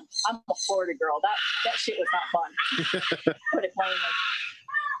fun. I'm a Florida girl. That shit was not fun. Put it plainly.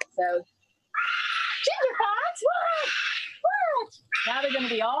 So, Ginger Fox, what? Now they're going to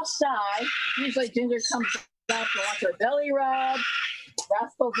be all shy. Usually Ginger comes up to watch her belly rub.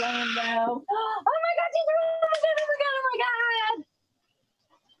 Rascal's laying down. Oh my God, Ginger! Oh my God!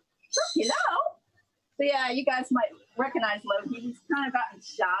 You know. So yeah, you guys might recognize Loki. He's kind of gotten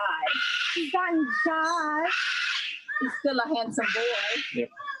shy. He's gotten shy. He's still a handsome boy. Yep.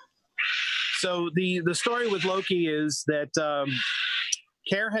 So the story with Loki is that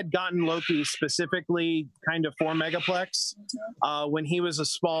C.A.R.E had gotten Loki specifically kind of for Megaplex when he was a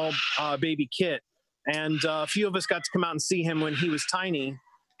small baby kit. And a few of us got to come out and see him when he was tiny.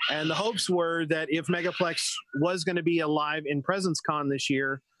 And the hopes were that if Megaplex was going to be alive in Presence Con this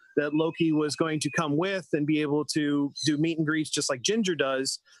year, that Loki was going to come with and be able to do meet and greets just like Ginger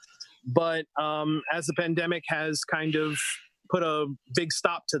does. But as the pandemic has kind of put a big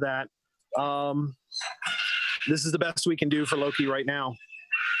stop to that, this is the best we can do for Loki right now.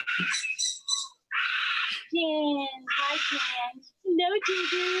 Jen, hi Jen. Hello,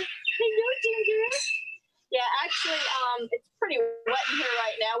 Ginger. Hello, Ginger. Yeah, actually, it's pretty wet in here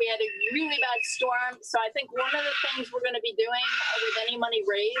right now. We had a really bad storm, so I think one of the things we're going to be doing with any money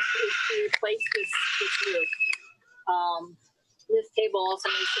raised is to replace this roof. This table also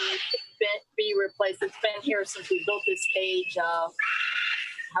needs to be replaced. It's been here since we built this stage,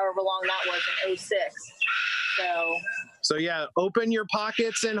 however long that was, in 06. So yeah, open your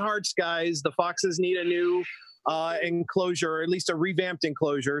pockets and hearts, guys. The foxes need a new enclosure, or at least a revamped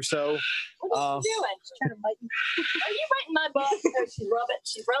enclosure. So what are you doing? She's trying to bite me. Are you biting my butt? Oh, she rub it.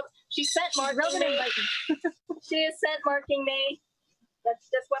 She's scent marking me. She is scent marking me. That's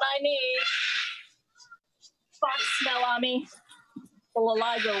just what I need. Fox smell on me. Well,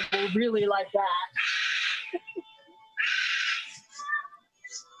 Eliza will really like that.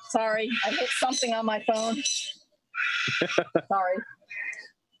 Sorry, I hit something on my phone. Sorry.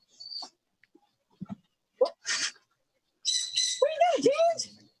 What are you doing, James?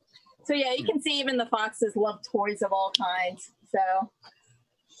 So yeah, you can see even the foxes love toys of all kinds. So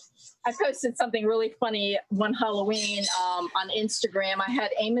I posted something really funny one Halloween on Instagram. I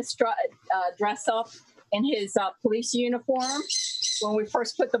had Amos dress up in his police uniform when we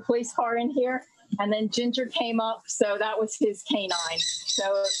first put the police car in here. And then Ginger came up, so that was his canine.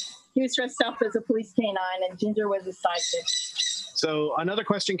 So he was dressed up as a police canine, and Ginger was his sidekick. So another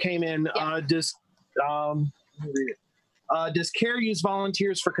question came in. Yeah. Does C.A.R.E use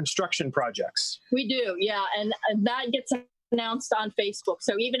volunteers for construction projects? We do, yeah, and that gets announced on Facebook.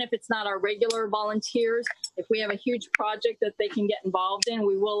 So even if it's not our regular volunteers, if we have a huge project that they can get involved in,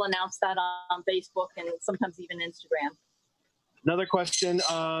 we will announce that on Facebook and sometimes even Instagram. Another question.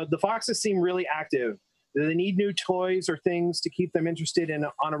 The foxes seem really active. Do they need new toys or things to keep them interested in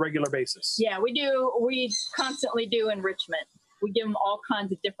on a regular basis? Yeah, we do. We constantly do enrichment. We give them all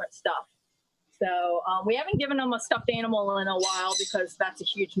kinds of different stuff. So we haven't given them a stuffed animal in a while because that's a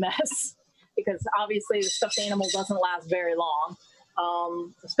huge mess. Because obviously the stuffed animal doesn't last very long,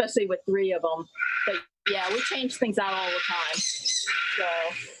 especially with 3 of them. But yeah, we change things out all the time. So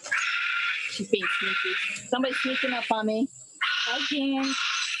she's being sneaky. Somebody's sneaking up on me. Again. So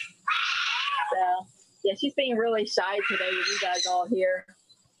yeah, she's being really shy today with you guys all here.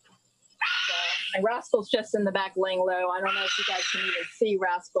 So, and Rascal's just in the back laying low. I don't know if you guys can even see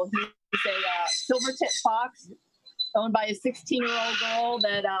Rascal. He's a silver tip fox owned by a 16-year-old girl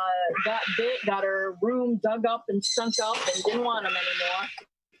that got bit, got her room dug up and stunk up and didn't want him anymore.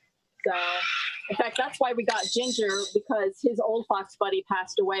 So, in fact, that's why we got Ginger, because his old fox buddy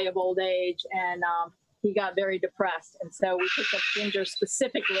passed away of old age, and he got very depressed. And so we picked up Ginger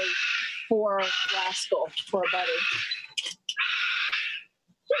specifically for Rascal, for a buddy.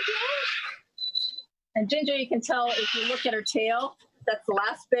 And Ginger, you can tell if you look at her tail, that's the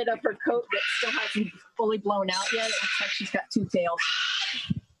last bit of her coat that still hasn't fully blown out yet. It looks like she's got 2 tails.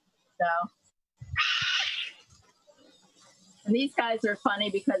 So, and these guys are funny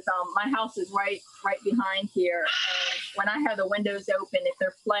because my house is right behind here. And when I have the windows open, if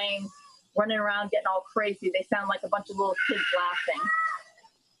they're playing, running around, getting all crazy, they sound like a bunch of little kids laughing.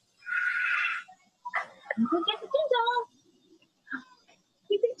 You can get the Ginger.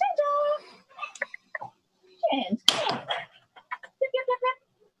 You can Ginger. And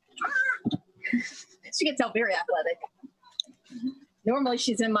she gets out very athletic. Normally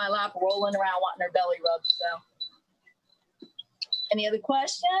she's in my lap rolling around wanting her belly rubbed. So any other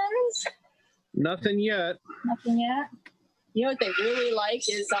questions? Nothing yet. Nothing yet. You know what they really like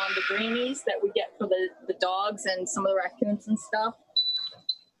is the greenies that we get for the dogs and some of the raccoons and stuff.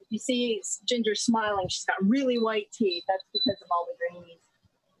 If you see Ginger smiling, she's got really white teeth. That's because of all the greenies.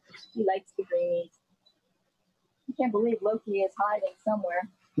 He likes the greenies. I can't believe Loki is hiding somewhere.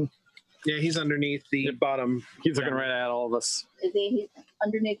 Yeah, he's underneath the bottom. He's looking right at all of us. Is he? He's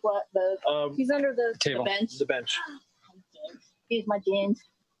underneath what? He's under the table. The bench. The bench. Here's my jeans.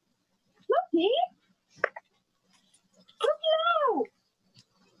 Loki! Loki!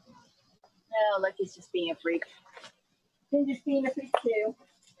 Oh, Loki's just being a freak. Ginger's being a freak too.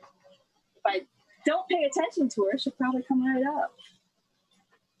 If I don't pay attention to her, she'll probably come right up.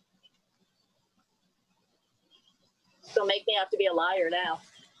 She'll make me have to be a liar now.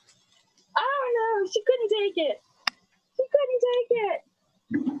 Oh no, she couldn't take it. She couldn't take it.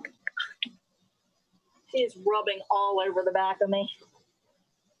 She is rubbing all over the back of me.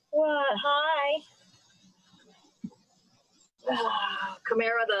 What? Hi. Oh,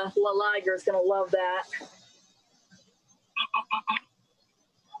 Chimera, the liger, is going to love that.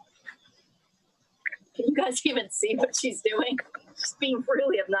 Can you guys even see what she's doing? She's being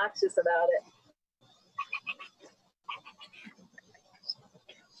really obnoxious about it.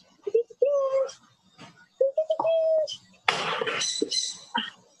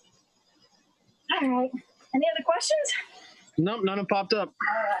 All right. Any other questions? Nope, none have popped up.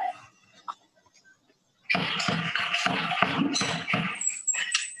 All right.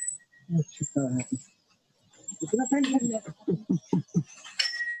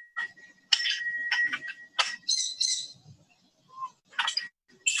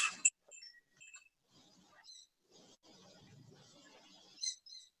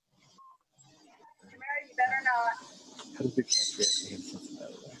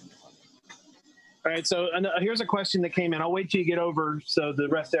 All right, so here's a question that came in. I'll wait till you get over so the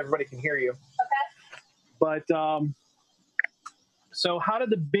rest of everybody can hear you. Okay. But so how do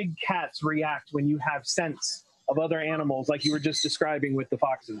the big cats react when you have scents of other animals like you were just describing with the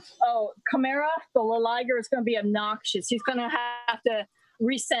foxes? Oh, Chimera, the liger, is going to be obnoxious. He's going to have to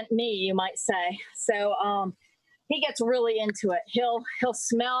resent me, you might say. So he gets really into it. He'll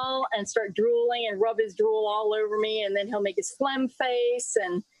smell and start drooling and rub his drool all over me, and then he'll make his phlegm face.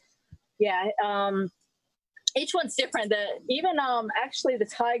 And yeah, Each one's different. Even actually the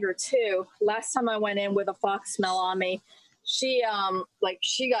tiger too. Last time I went in with a fox smell on me, she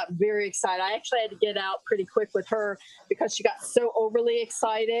got very excited. I actually had to get out pretty quick with her because she got so overly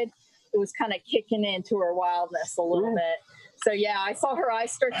excited. It was kind of kicking into her wildness a little bit. So yeah, I saw her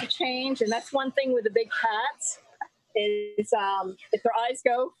eyes start to change, and that's one thing with the big cats is if their eyes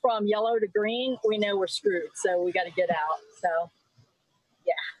go from yellow to green, we know we're screwed. So we got to get out. So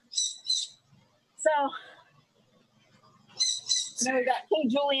yeah. So now we got King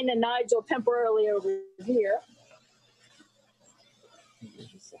Julian and Nigel temporarily over here.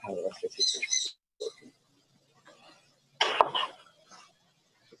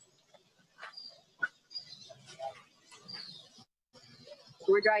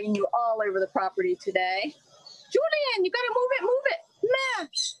 We're dragging you all over the property today. Julian, you gotta move it. Meh.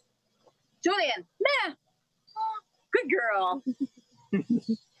 Julian, meh. Good girl.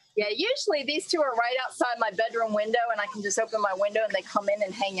 Yeah, usually these two are right outside my bedroom window, and I can just open my window and they come in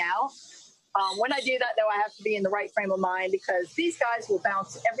and hang out. When I do that, though, I have to be in the right frame of mind because these guys will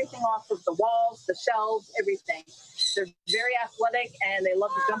bounce everything off of the walls, the shelves, everything. They're very athletic, and they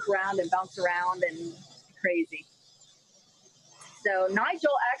love to jump around and bounce around and crazy. So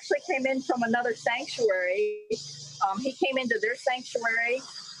Nigel actually came in from another sanctuary. He came into their sanctuary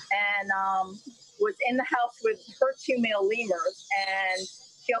and was in the house with her 2 male lemurs, and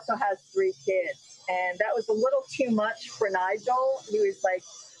she also has 3 kids. And that was a little too much for Nigel. He was like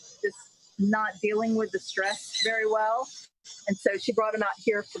just not dealing with the stress very well. And so she brought him out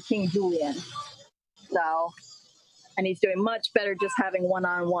here for King Julian. So, and he's doing much better just having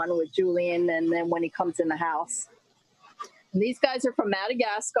one-on-one with Julian and then when he comes in the house. And these guys are from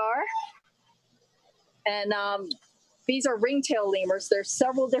Madagascar. And these are ringtail lemurs. There's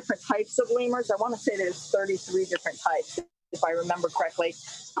several different types of lemurs. I want to say there's 33 different types, if I remember correctly.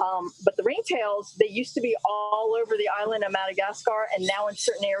 But the ringtails, they used to be all over the island of Madagascar, and now in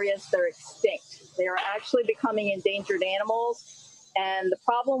certain areas, they're extinct. They are actually becoming endangered animals. And the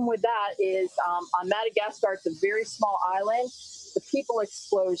problem with that is on Madagascar, it's a very small island. The people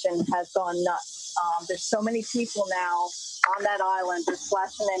explosion has gone nuts. There's so many people now on that island. They're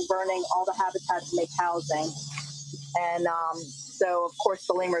slashing and burning all the habitat to make housing. And so, of course,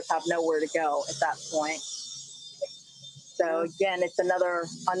 the lemurs have nowhere to go at that point. So, again, it's another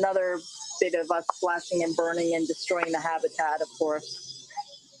bit of us slashing and burning and destroying the habitat, of course.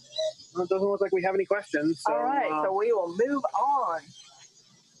 Well, it doesn't look like we have any questions. So, all right, so we will move on.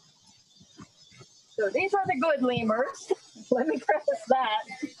 So these are the good lemurs. Let me preface that.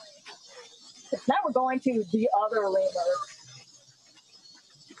 Now we're going to the other lemurs.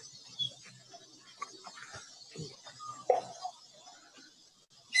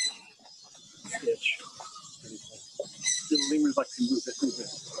 The lemurs like to move it.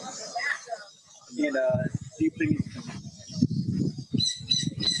 And deep things.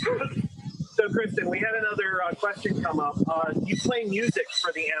 So, Kristen, we had another question come up. You play music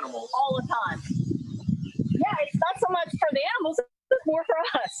for the animals all the time. Yeah, it's not so much for the animals, it's more for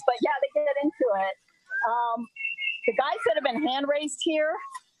us. But yeah, they get into it. The guys that have been hand raised here,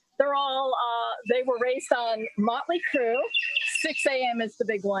 they're all, they were raised on Motley Crue. 6 a.m. is the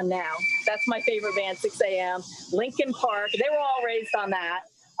big one now. That's my favorite band, 6 a.m. Linkin Park, they were all raised on that.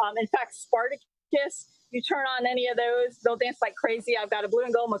 In fact, Spartacus, you turn on any of those, they'll dance like crazy. I've got a blue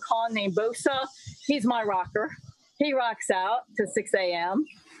and gold macaw named Bosa. He's my rocker. He rocks out to 6 a.m.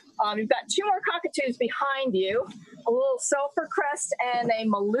 You've got 2 more cockatoos behind you, a little sulfur crest and a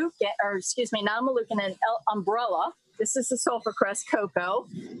Malucan, or excuse me, not a Malucan, an umbrella. This is the sulfur crest, Coco.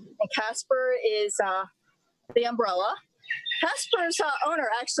 And Casper is the umbrella. Casper's owner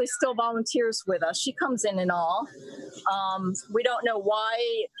actually still volunteers with us. She comes in and all. We don't know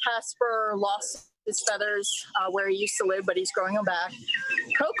why Casper lost his feathers where he used to live, but he's growing them back.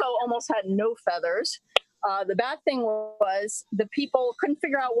 Coco almost had no feathers. The bad thing was the people couldn't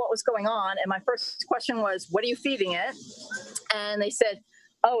figure out what was going on. And my first question was, what are you feeding it? And they said,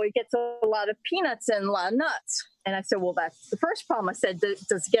 oh, it gets a lot of peanuts and a lot of nuts. And I said, well, that's the first problem. I said, does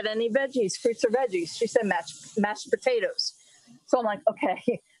it get any veggies, fruits or veggies? She said, mashed potatoes. So I'm like,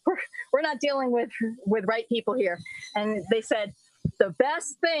 okay, we're not dealing with right people here. And they said, the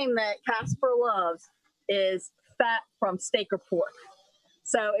best thing that Casper loves is fat from steak or pork.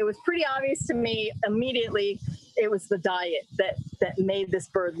 So it was pretty obvious to me immediately it was the diet that made this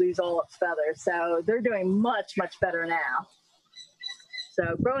bird lose all its feathers. So they're doing much, much better now.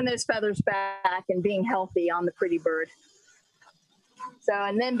 So growing those feathers back and being healthy on the pretty bird. So,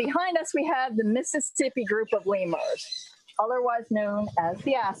 and then behind us, we have the Mississippi group of lemurs, otherwise known as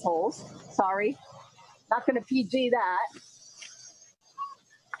the assholes. Sorry, not going to PG that.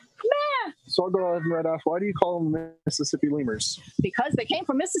 Meh. So I'll go ahead and right off. Why do you call them Mississippi lemurs? Because they came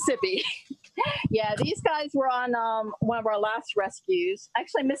from Mississippi. Yeah, these guys were on one of our last rescues.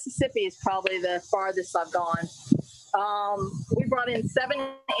 Actually, Mississippi is probably the farthest I've gone. We brought in 7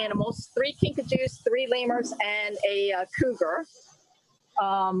 animals, 3 kinkajous, 3 lemurs, and a cougar.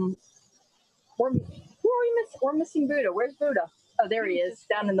 We're missing Buddha. Where's Buddha? Oh, there he is,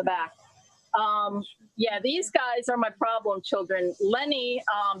 down in the back. Yeah, these guys are my problem children. Lenny,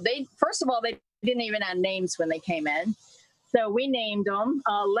 first of all, they didn't even have names when they came in. So we named them.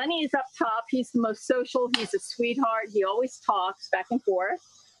 Lenny is up top. He's the most social. He's a sweetheart. He always talks back and forth.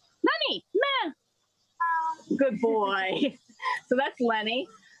 Lenny, meh. Good boy. So that's Lenny.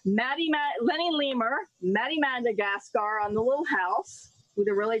 Lenny Lemur, Maddie Madagascar on the little house with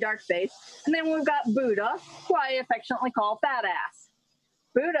a really dark face. And then we've got Buddha, who I affectionately call Fat Ass.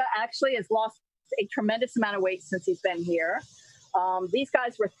 Buddha actually has lost a tremendous amount of weight since he's been here. These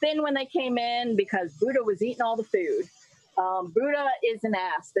guys were thin when they came in because Buddha was eating all the food. Buddha is an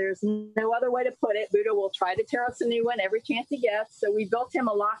ass. There's no other way to put it. Buddha will try to tear us a new one every chance he gets. So we built him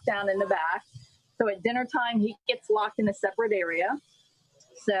a lockdown in the back. So at dinner time, he gets locked in a separate area.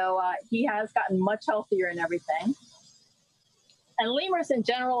 So he has gotten much healthier and everything. And lemurs in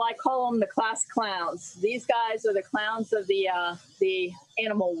general, I call them the class clowns. These guys are the clowns of the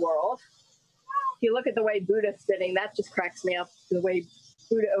animal world. If you look at the way Buddha's sitting, that just cracks me up. The way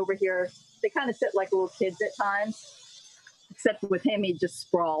Buddha over here, they kind of sit like little kids at times. Except with him, he just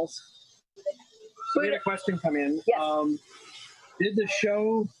sprawls. We had a question come in. Yes. Did the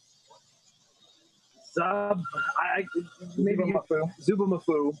show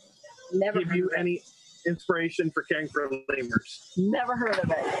Zubumafu give you any inspiration for caring for lemurs? Never heard of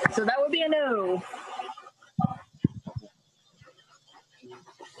it. So that would be a no.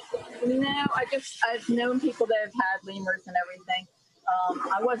 No, I've known people that have had lemurs and everything.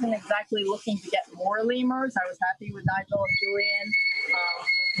 I wasn't exactly looking to get more lemurs. I was happy with Nigel and Julian.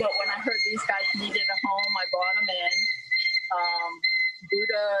 But when I heard these guys needed a home, I brought them in.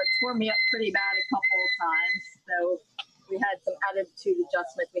 Buddha tore me up pretty bad a couple of times. So we had some attitude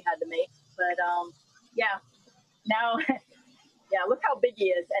adjustments we had to make. But yeah, now, yeah, look how big he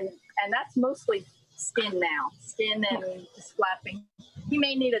is. And that's mostly skin now. Skin and just flapping. He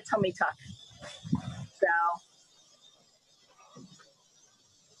may need a tummy tuck. So,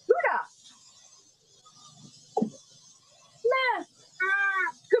 Buddha. Nah.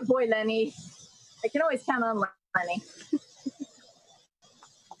 Good boy, Lenny. I can always count on Lenny.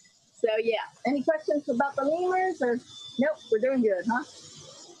 So, yeah. Any questions about the lemurs? Or nope, we're doing good, huh?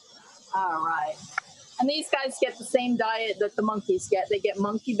 All right. And these guys get the same diet that the monkeys get. They get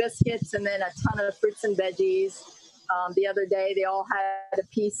monkey biscuits and then a ton of fruits and veggies. The other day, they all had a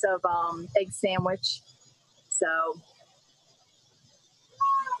piece of egg sandwich. So,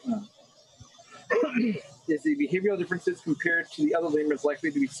 is the behavioral differences compared to the other lemurs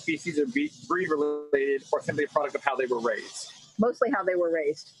likely to be species or breed related, or simply a product of how they were raised? Mostly how they were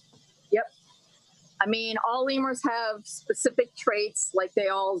raised. Yep. I mean, all lemurs have specific traits, like they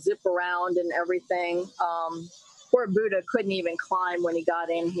all zip around and everything. Poor Buddha couldn't even climb when he got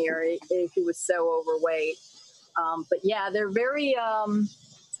in here. He was so overweight. But yeah, they're very, how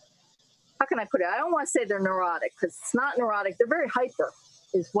can I put it? I don't want to say they're neurotic because it's not neurotic. They're very hyper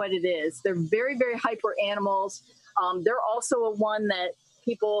is what it is. They're very, very hyper animals. They're also a one that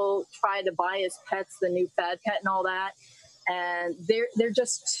people try to buy as pets, the new fad pet and all that. And they're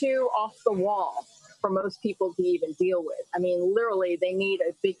just too off the wall for most people to even deal with. I mean, literally, they need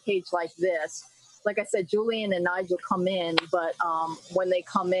a big cage like this. Like I said, Julian and Nigel come in, but when they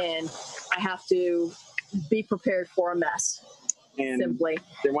come in, I have to be prepared for a mess. And simply.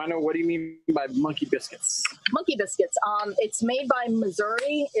 They want to know, what do you mean by monkey biscuits? Monkey biscuits. It's made by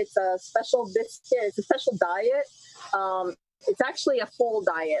Missouri. It's a special biscuit. It's a special diet. It's actually a full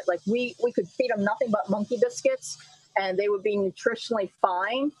diet. Like we could feed them nothing but monkey biscuits, and they would be nutritionally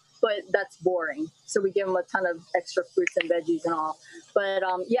fine. But that's boring. So we give them a ton of extra fruits and veggies and all. But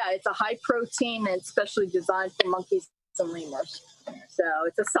yeah, it's a high protein and specially designed for monkeys and lemurs. So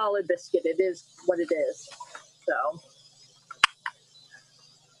it's a solid biscuit. It is what it is. So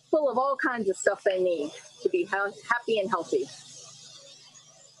full of all kinds of stuff they need to be happy and healthy.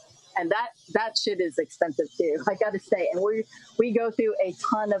 And that shit is expensive too, I gotta say. And we go through a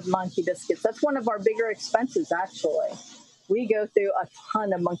ton of monkey biscuits. That's one of our bigger expenses, actually. We go through a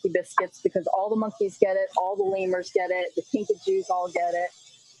ton of monkey biscuits because all the monkeys get it, all the lemurs get it, the kinkajous all get it.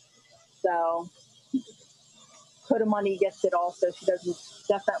 So Kotamani gets it also. She doesn't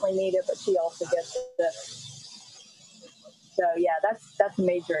definitely need it, but she also gets it. So yeah, that's a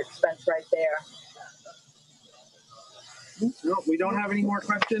major expense right there. No, we don't have any more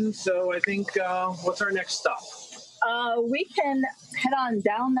questions, so I think what's our next stop? We can head on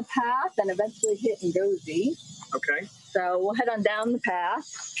down the path and eventually hit Ngozi. Okay. So we'll head on down the path.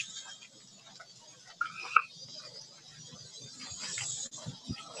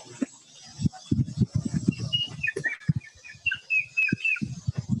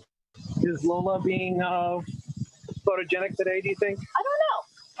 Is Lola being photogenic today, do you think? I don't know.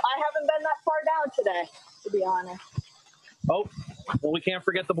 I haven't been that far down today, to be honest. Oh, well, we can't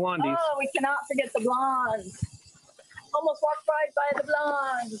forget the blondies. Oh, we cannot forget the blondes. Almost walked right by the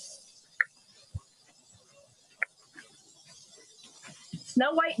blondes.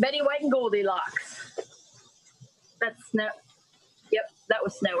 Snow White, Betty White, and Goldilocks. That's Snow. Yep, that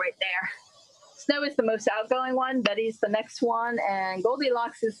was Snow right there. Snow is the most outgoing one. Betty's the next one, and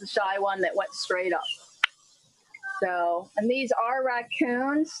Goldilocks is the shy one that went straight up. So, and these are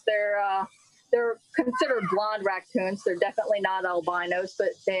raccoons. They're considered blonde raccoons. They're definitely not albinos, but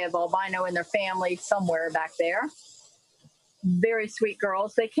they have albino in their family somewhere back there. Very sweet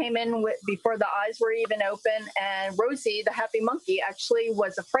girls. They came in before the eyes were even open, and Rosie, the happy monkey, actually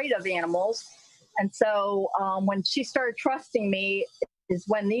was afraid of animals. And so when she started trusting me is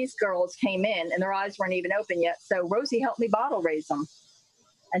when these girls came in and their eyes weren't even open yet. So Rosie helped me bottle raise them.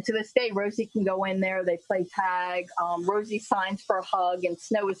 And to this day, Rosie can go in there. They play tag. Rosie signs for a hug, and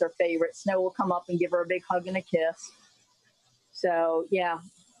Snow is her favorite. Snow will come up and give her a big hug and a kiss. So, yeah,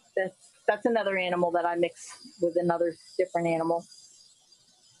 that's another animal that I mix with another different animal.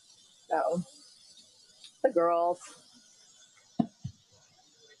 So, the girls.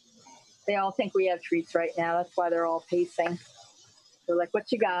 They all think we have treats right now. That's why they're all pacing. They're like,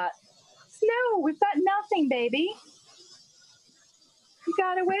 what you got? Snow, we've got nothing, baby. You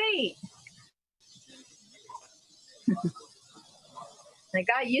gotta wait. The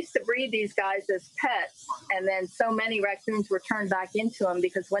guy used to breed these guys as pets, and then so many raccoons were turned back into them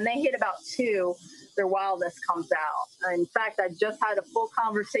because when they hit about 2, their wildness comes out. In fact, I just had a full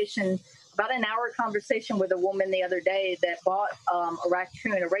conversation, about an hour conversation with a woman the other day that bought a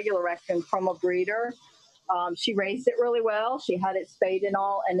raccoon, a regular raccoon from a breeder. She raised it really well. She had it spayed and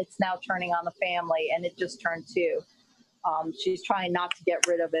all, and it's now turning on the family, and it just turned 2. She's trying not to get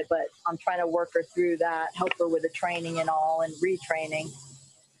rid of it, but I'm trying to work her through that, help her with the training and all, and retraining.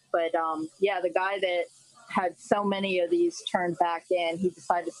 But yeah, the guy that had so many of these turned back in, he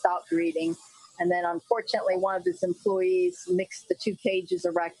decided to stop breeding. And then unfortunately, one of his employees mixed the 2 cages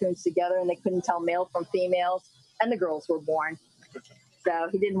of raccoons together, and they couldn't tell male from females, and the girls were born. So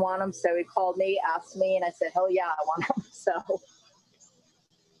he didn't want them, so he called me, asked me, and I said, hell yeah, I want them. So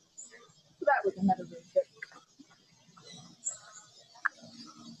that was another good trip.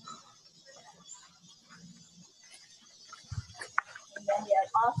 And then you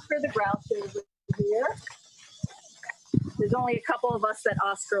have Oscar the Grouch over here. There's only a couple of us that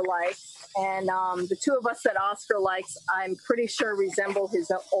Oscar likes, and the 2 of us that Oscar likes, I'm pretty sure resemble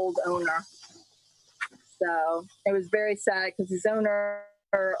his old owner. So it was very sad because his owner,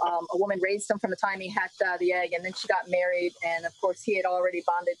 a woman raised him from the time he hatched out of the egg, and then she got married, and of course he had already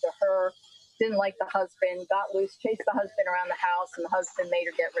bonded to her, didn't like the husband, got loose, chased the husband around the house, and the husband made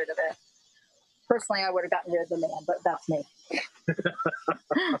her get rid of it. Personally, I would have gotten rid of the man, but that's me.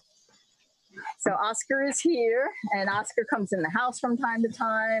 So Oscar is here, and Oscar comes in the house from time to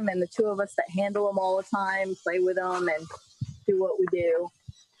time, and the 2 of us that handle him all the time, play with him and do what we do.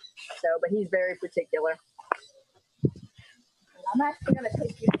 So, but he's very particular. And I'm actually going to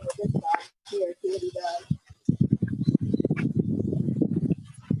take you to this guy here, see what he does.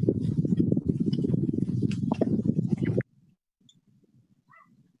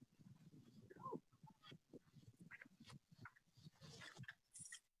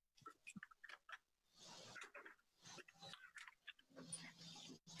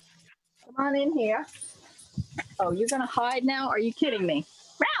 Come on in here. Oh, you're going to hide now? Are you kidding me?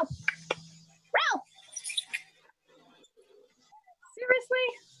 Ralph! Ralph! Seriously?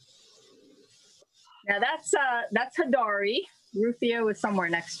 Now that's Hadari. Rufio is somewhere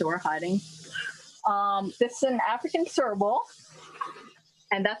next door hiding. This is an African serval,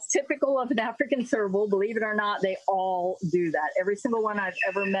 and that's typical of an African serval. Believe it or not, they all do that. Every single one I've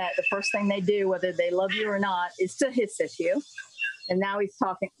ever met, the first thing they do, whether they love you or not, is to hiss at you. And now he's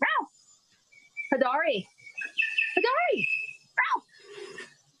talking, Ralph! Hadari! Hadari! Ralph!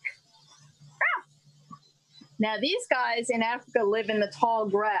 Ralph! Now, these guys in Africa live in the tall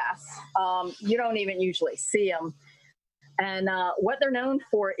grass. You don't even usually see them. And what they're known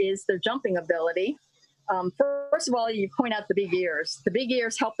for is their jumping ability. First of all, you point out the big ears. The big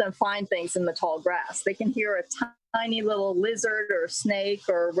ears help them find things in the tall grass. They can hear a tiny little lizard or snake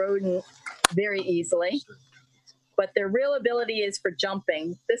or rodent very easily. but their real ability is for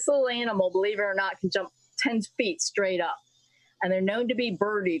jumping. This little animal, believe it or not, can jump 10 feet straight up. And they're known to be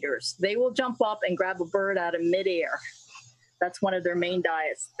bird eaters. They will jump up and grab a bird out of midair. That's one of their main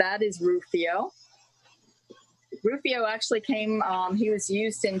diets. That is Rufio. Rufio actually came, he was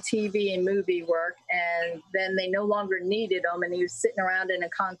used in TV and movie work, and then they no longer needed him, and he was sitting around in a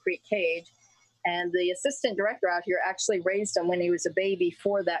concrete cage. And the assistant director out here actually raised him when he was a baby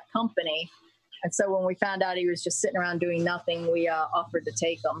for that company. And so when we found out he was just sitting around doing nothing, we offered to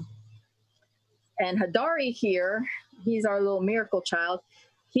take him. And Hadari here, he's our little miracle child.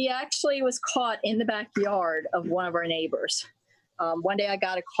 He actually was caught in the backyard of one of our neighbors. One day I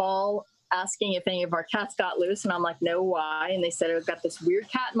got a call asking if any of our cats got loose, and I'm like, no, why? And they said, I've got this weird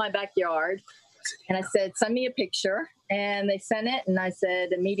cat in my backyard. And I said, send me a picture. And they sent it, and I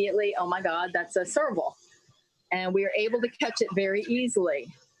said immediately, oh my God, that's a serval. And we were able to catch it very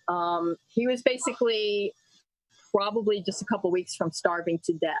easily. He was basically probably just a couple weeks from starving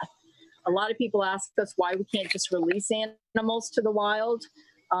to death. A lot of people ask us why we can't just release animals to the wild.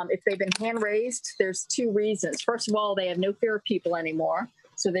 If they've been hand-raised, there's two reasons. First of all, they have no fear of people anymore.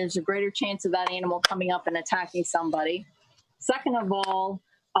 So there's a greater chance of that animal coming up and attacking somebody. Second of all,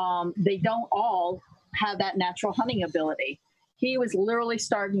 they don't all have that natural hunting ability. He was literally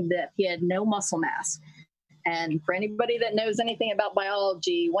starving to death. He had no muscle mass. And for anybody that knows anything about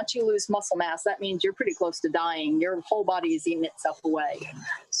biology, once you lose muscle mass, that means you're pretty close to dying. Your whole body is eating itself away.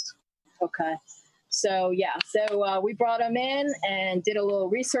 Okay. So, yeah. So we brought him in and did a little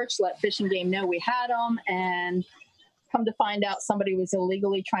research, let Fish and Game know we had him, and come to find out somebody was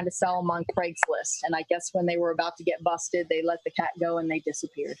illegally trying to sell him on Craigslist. And I guess when they were about to get busted, they let the cat go and they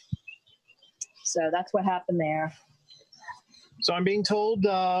disappeared. So that's what happened there. So I'm being told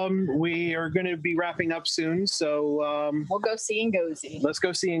we are going to be wrapping up soon. So we'll go see Ngozi. Let's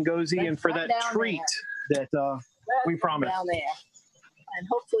go see Ngozi, and for that treat that we promised. Down there. And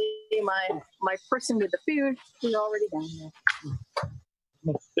hopefully my person with the food is already down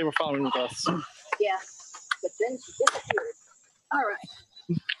there. They were following with us. Yeah, but then she disappeared. All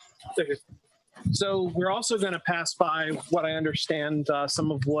right. So we're also going to pass by what I understand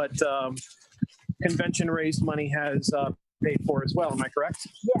some of what convention raised money has paid for as well. Am I correct?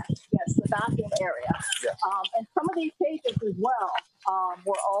 Yes, the bathroom area. Yes. And some of these pages as well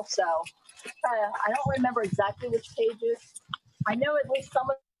were also, I don't remember exactly which pages. I know at least some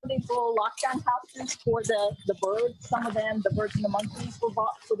of these little lockdown houses for the birds, some of them, the birds and the monkeys, were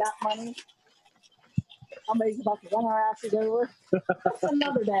bought for that money. Somebody's about to run our asses over. That's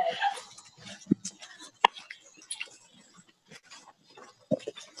another day.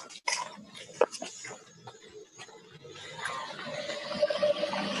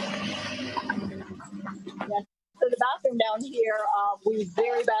 So the bathroom down here, we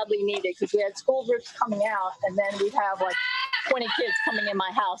very badly needed because we had school groups coming out, and then we'd have like 20 kids coming in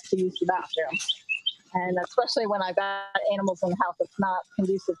my house to use the bathroom. And especially when I've got animals in the house, it's not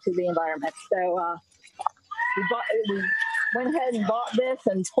conducive to the environment. So we went ahead and bought this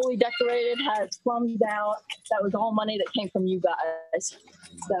and fully decorated, had it plumbed out. That was all money that came from you guys.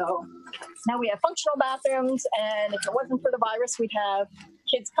 So now we have functional bathrooms, and if it wasn't for the virus, we'd have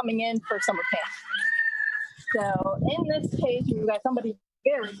kids coming in for summer camp. So in this case, we've got somebody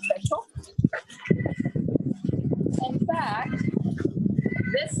very special. In fact,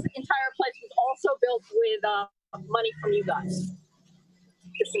 this entire place was also built with money from you guys.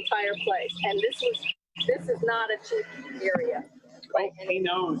 This entire place, and this is not a cheap area. Right? He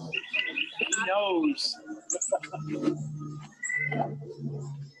knows. He knows. So you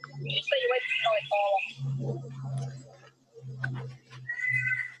wait till I call him.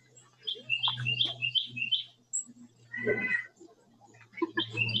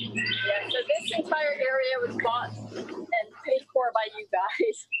 Yeah, so this entire area was bought and paid for by you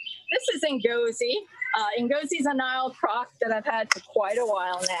guys. This is Ngozi. Ngozi's a Nile croc that I've had for quite a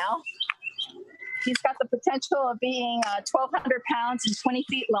while now. He's got the potential of being 1,200 pounds and 20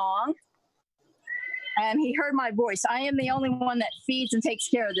 feet long. And he heard my voice. I am the only one that feeds and takes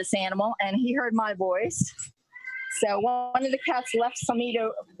care of this animal, and he heard my voice. So one of the cats left some meat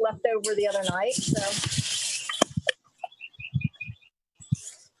left over the other night. So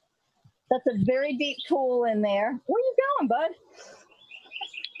that's a very deep pool in there. Where are you going, bud?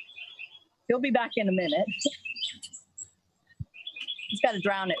 He'll be back in a minute. He's got to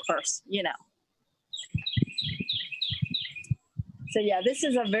drown it first, you know. So yeah, this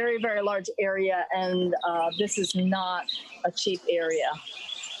is a very, very large area, and this is not a cheap area.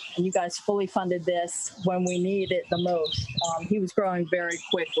 And you guys fully funded this when we needed it the most. He was growing very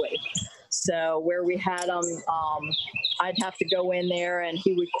quickly. So where we had him, I'd have to go in there and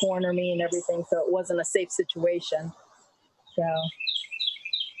he would corner me and everything, so it wasn't a safe situation. So,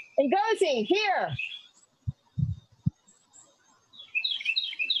 Ngozi, here.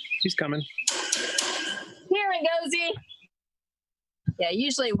 He's coming. Here, Ngozi. Yeah,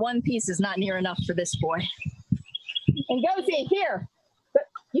 usually one piece is not near enough for this boy. Ngozi, here. But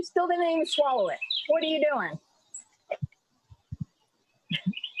you still didn't even swallow it. What are you doing?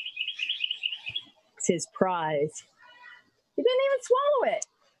 It's his prize. You didn't even swallow it.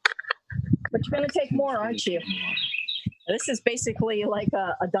 But you're going to take more, aren't you? This is basically like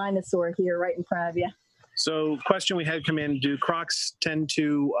a dinosaur here right in front of you. So, question we had come in: do crocs tend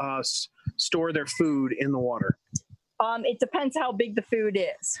to store their food in the water? It depends how big the food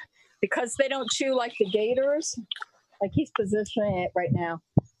is. Because they don't chew like the gators, like he's positioning it right now.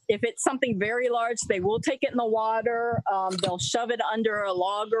 If it's something very large, they will take it in the water. They'll shove it under a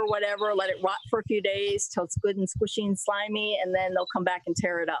log or whatever, let it rot for a few days till it's good and squishy and slimy, and then they'll come back and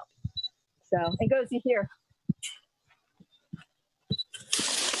tear it up. So, it goes here.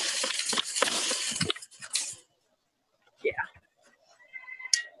 Yeah.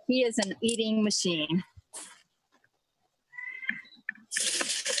 He is an eating machine.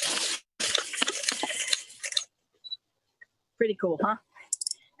 Pretty cool, huh?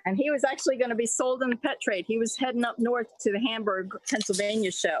 And he was actually going to be sold in the pet trade. He was heading up north to the Hamburg,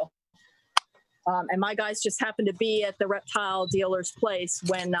 Pennsylvania show. And my guys just happened to be at the reptile dealer's place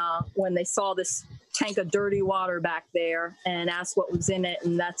when they saw this tank of dirty water back there and asked what was in it.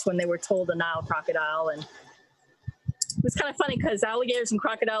 And that's when they were told a Nile crocodile. And it was kind of funny because alligators and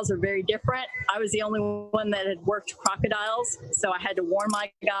crocodiles are very different. I was the only one that had worked crocodiles, so I had to warn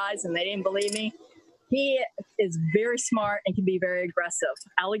my guys, and they didn't believe me. He is very smart and can be very aggressive.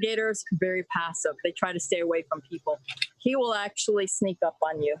 Alligators, very passive. They try to stay away from people. He will actually sneak up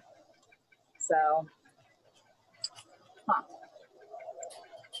on you. So, huh.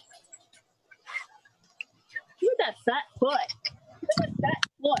 Look at that fat foot. Look at that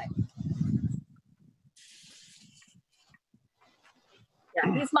foot.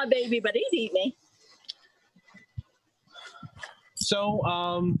 Yeah, he's my baby, but he'd eat me. So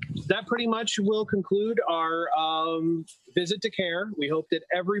that pretty much will conclude our visit to C.A.R.E. We hope that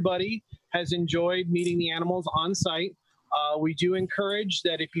everybody has enjoyed meeting the animals on site. We do encourage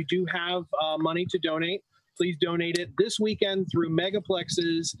that if you do have money to donate, please donate it this weekend through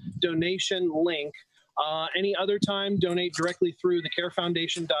Megaplex's donation link. Any other time, donate directly through the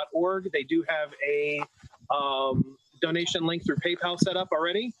carefoundation.org. They do have a donation link through PayPal set up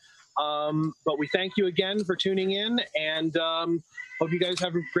already. But we thank you again for tuning in, and hope you guys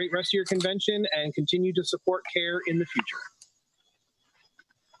have a great rest of your convention and continue to support C.A.R.E. in the future.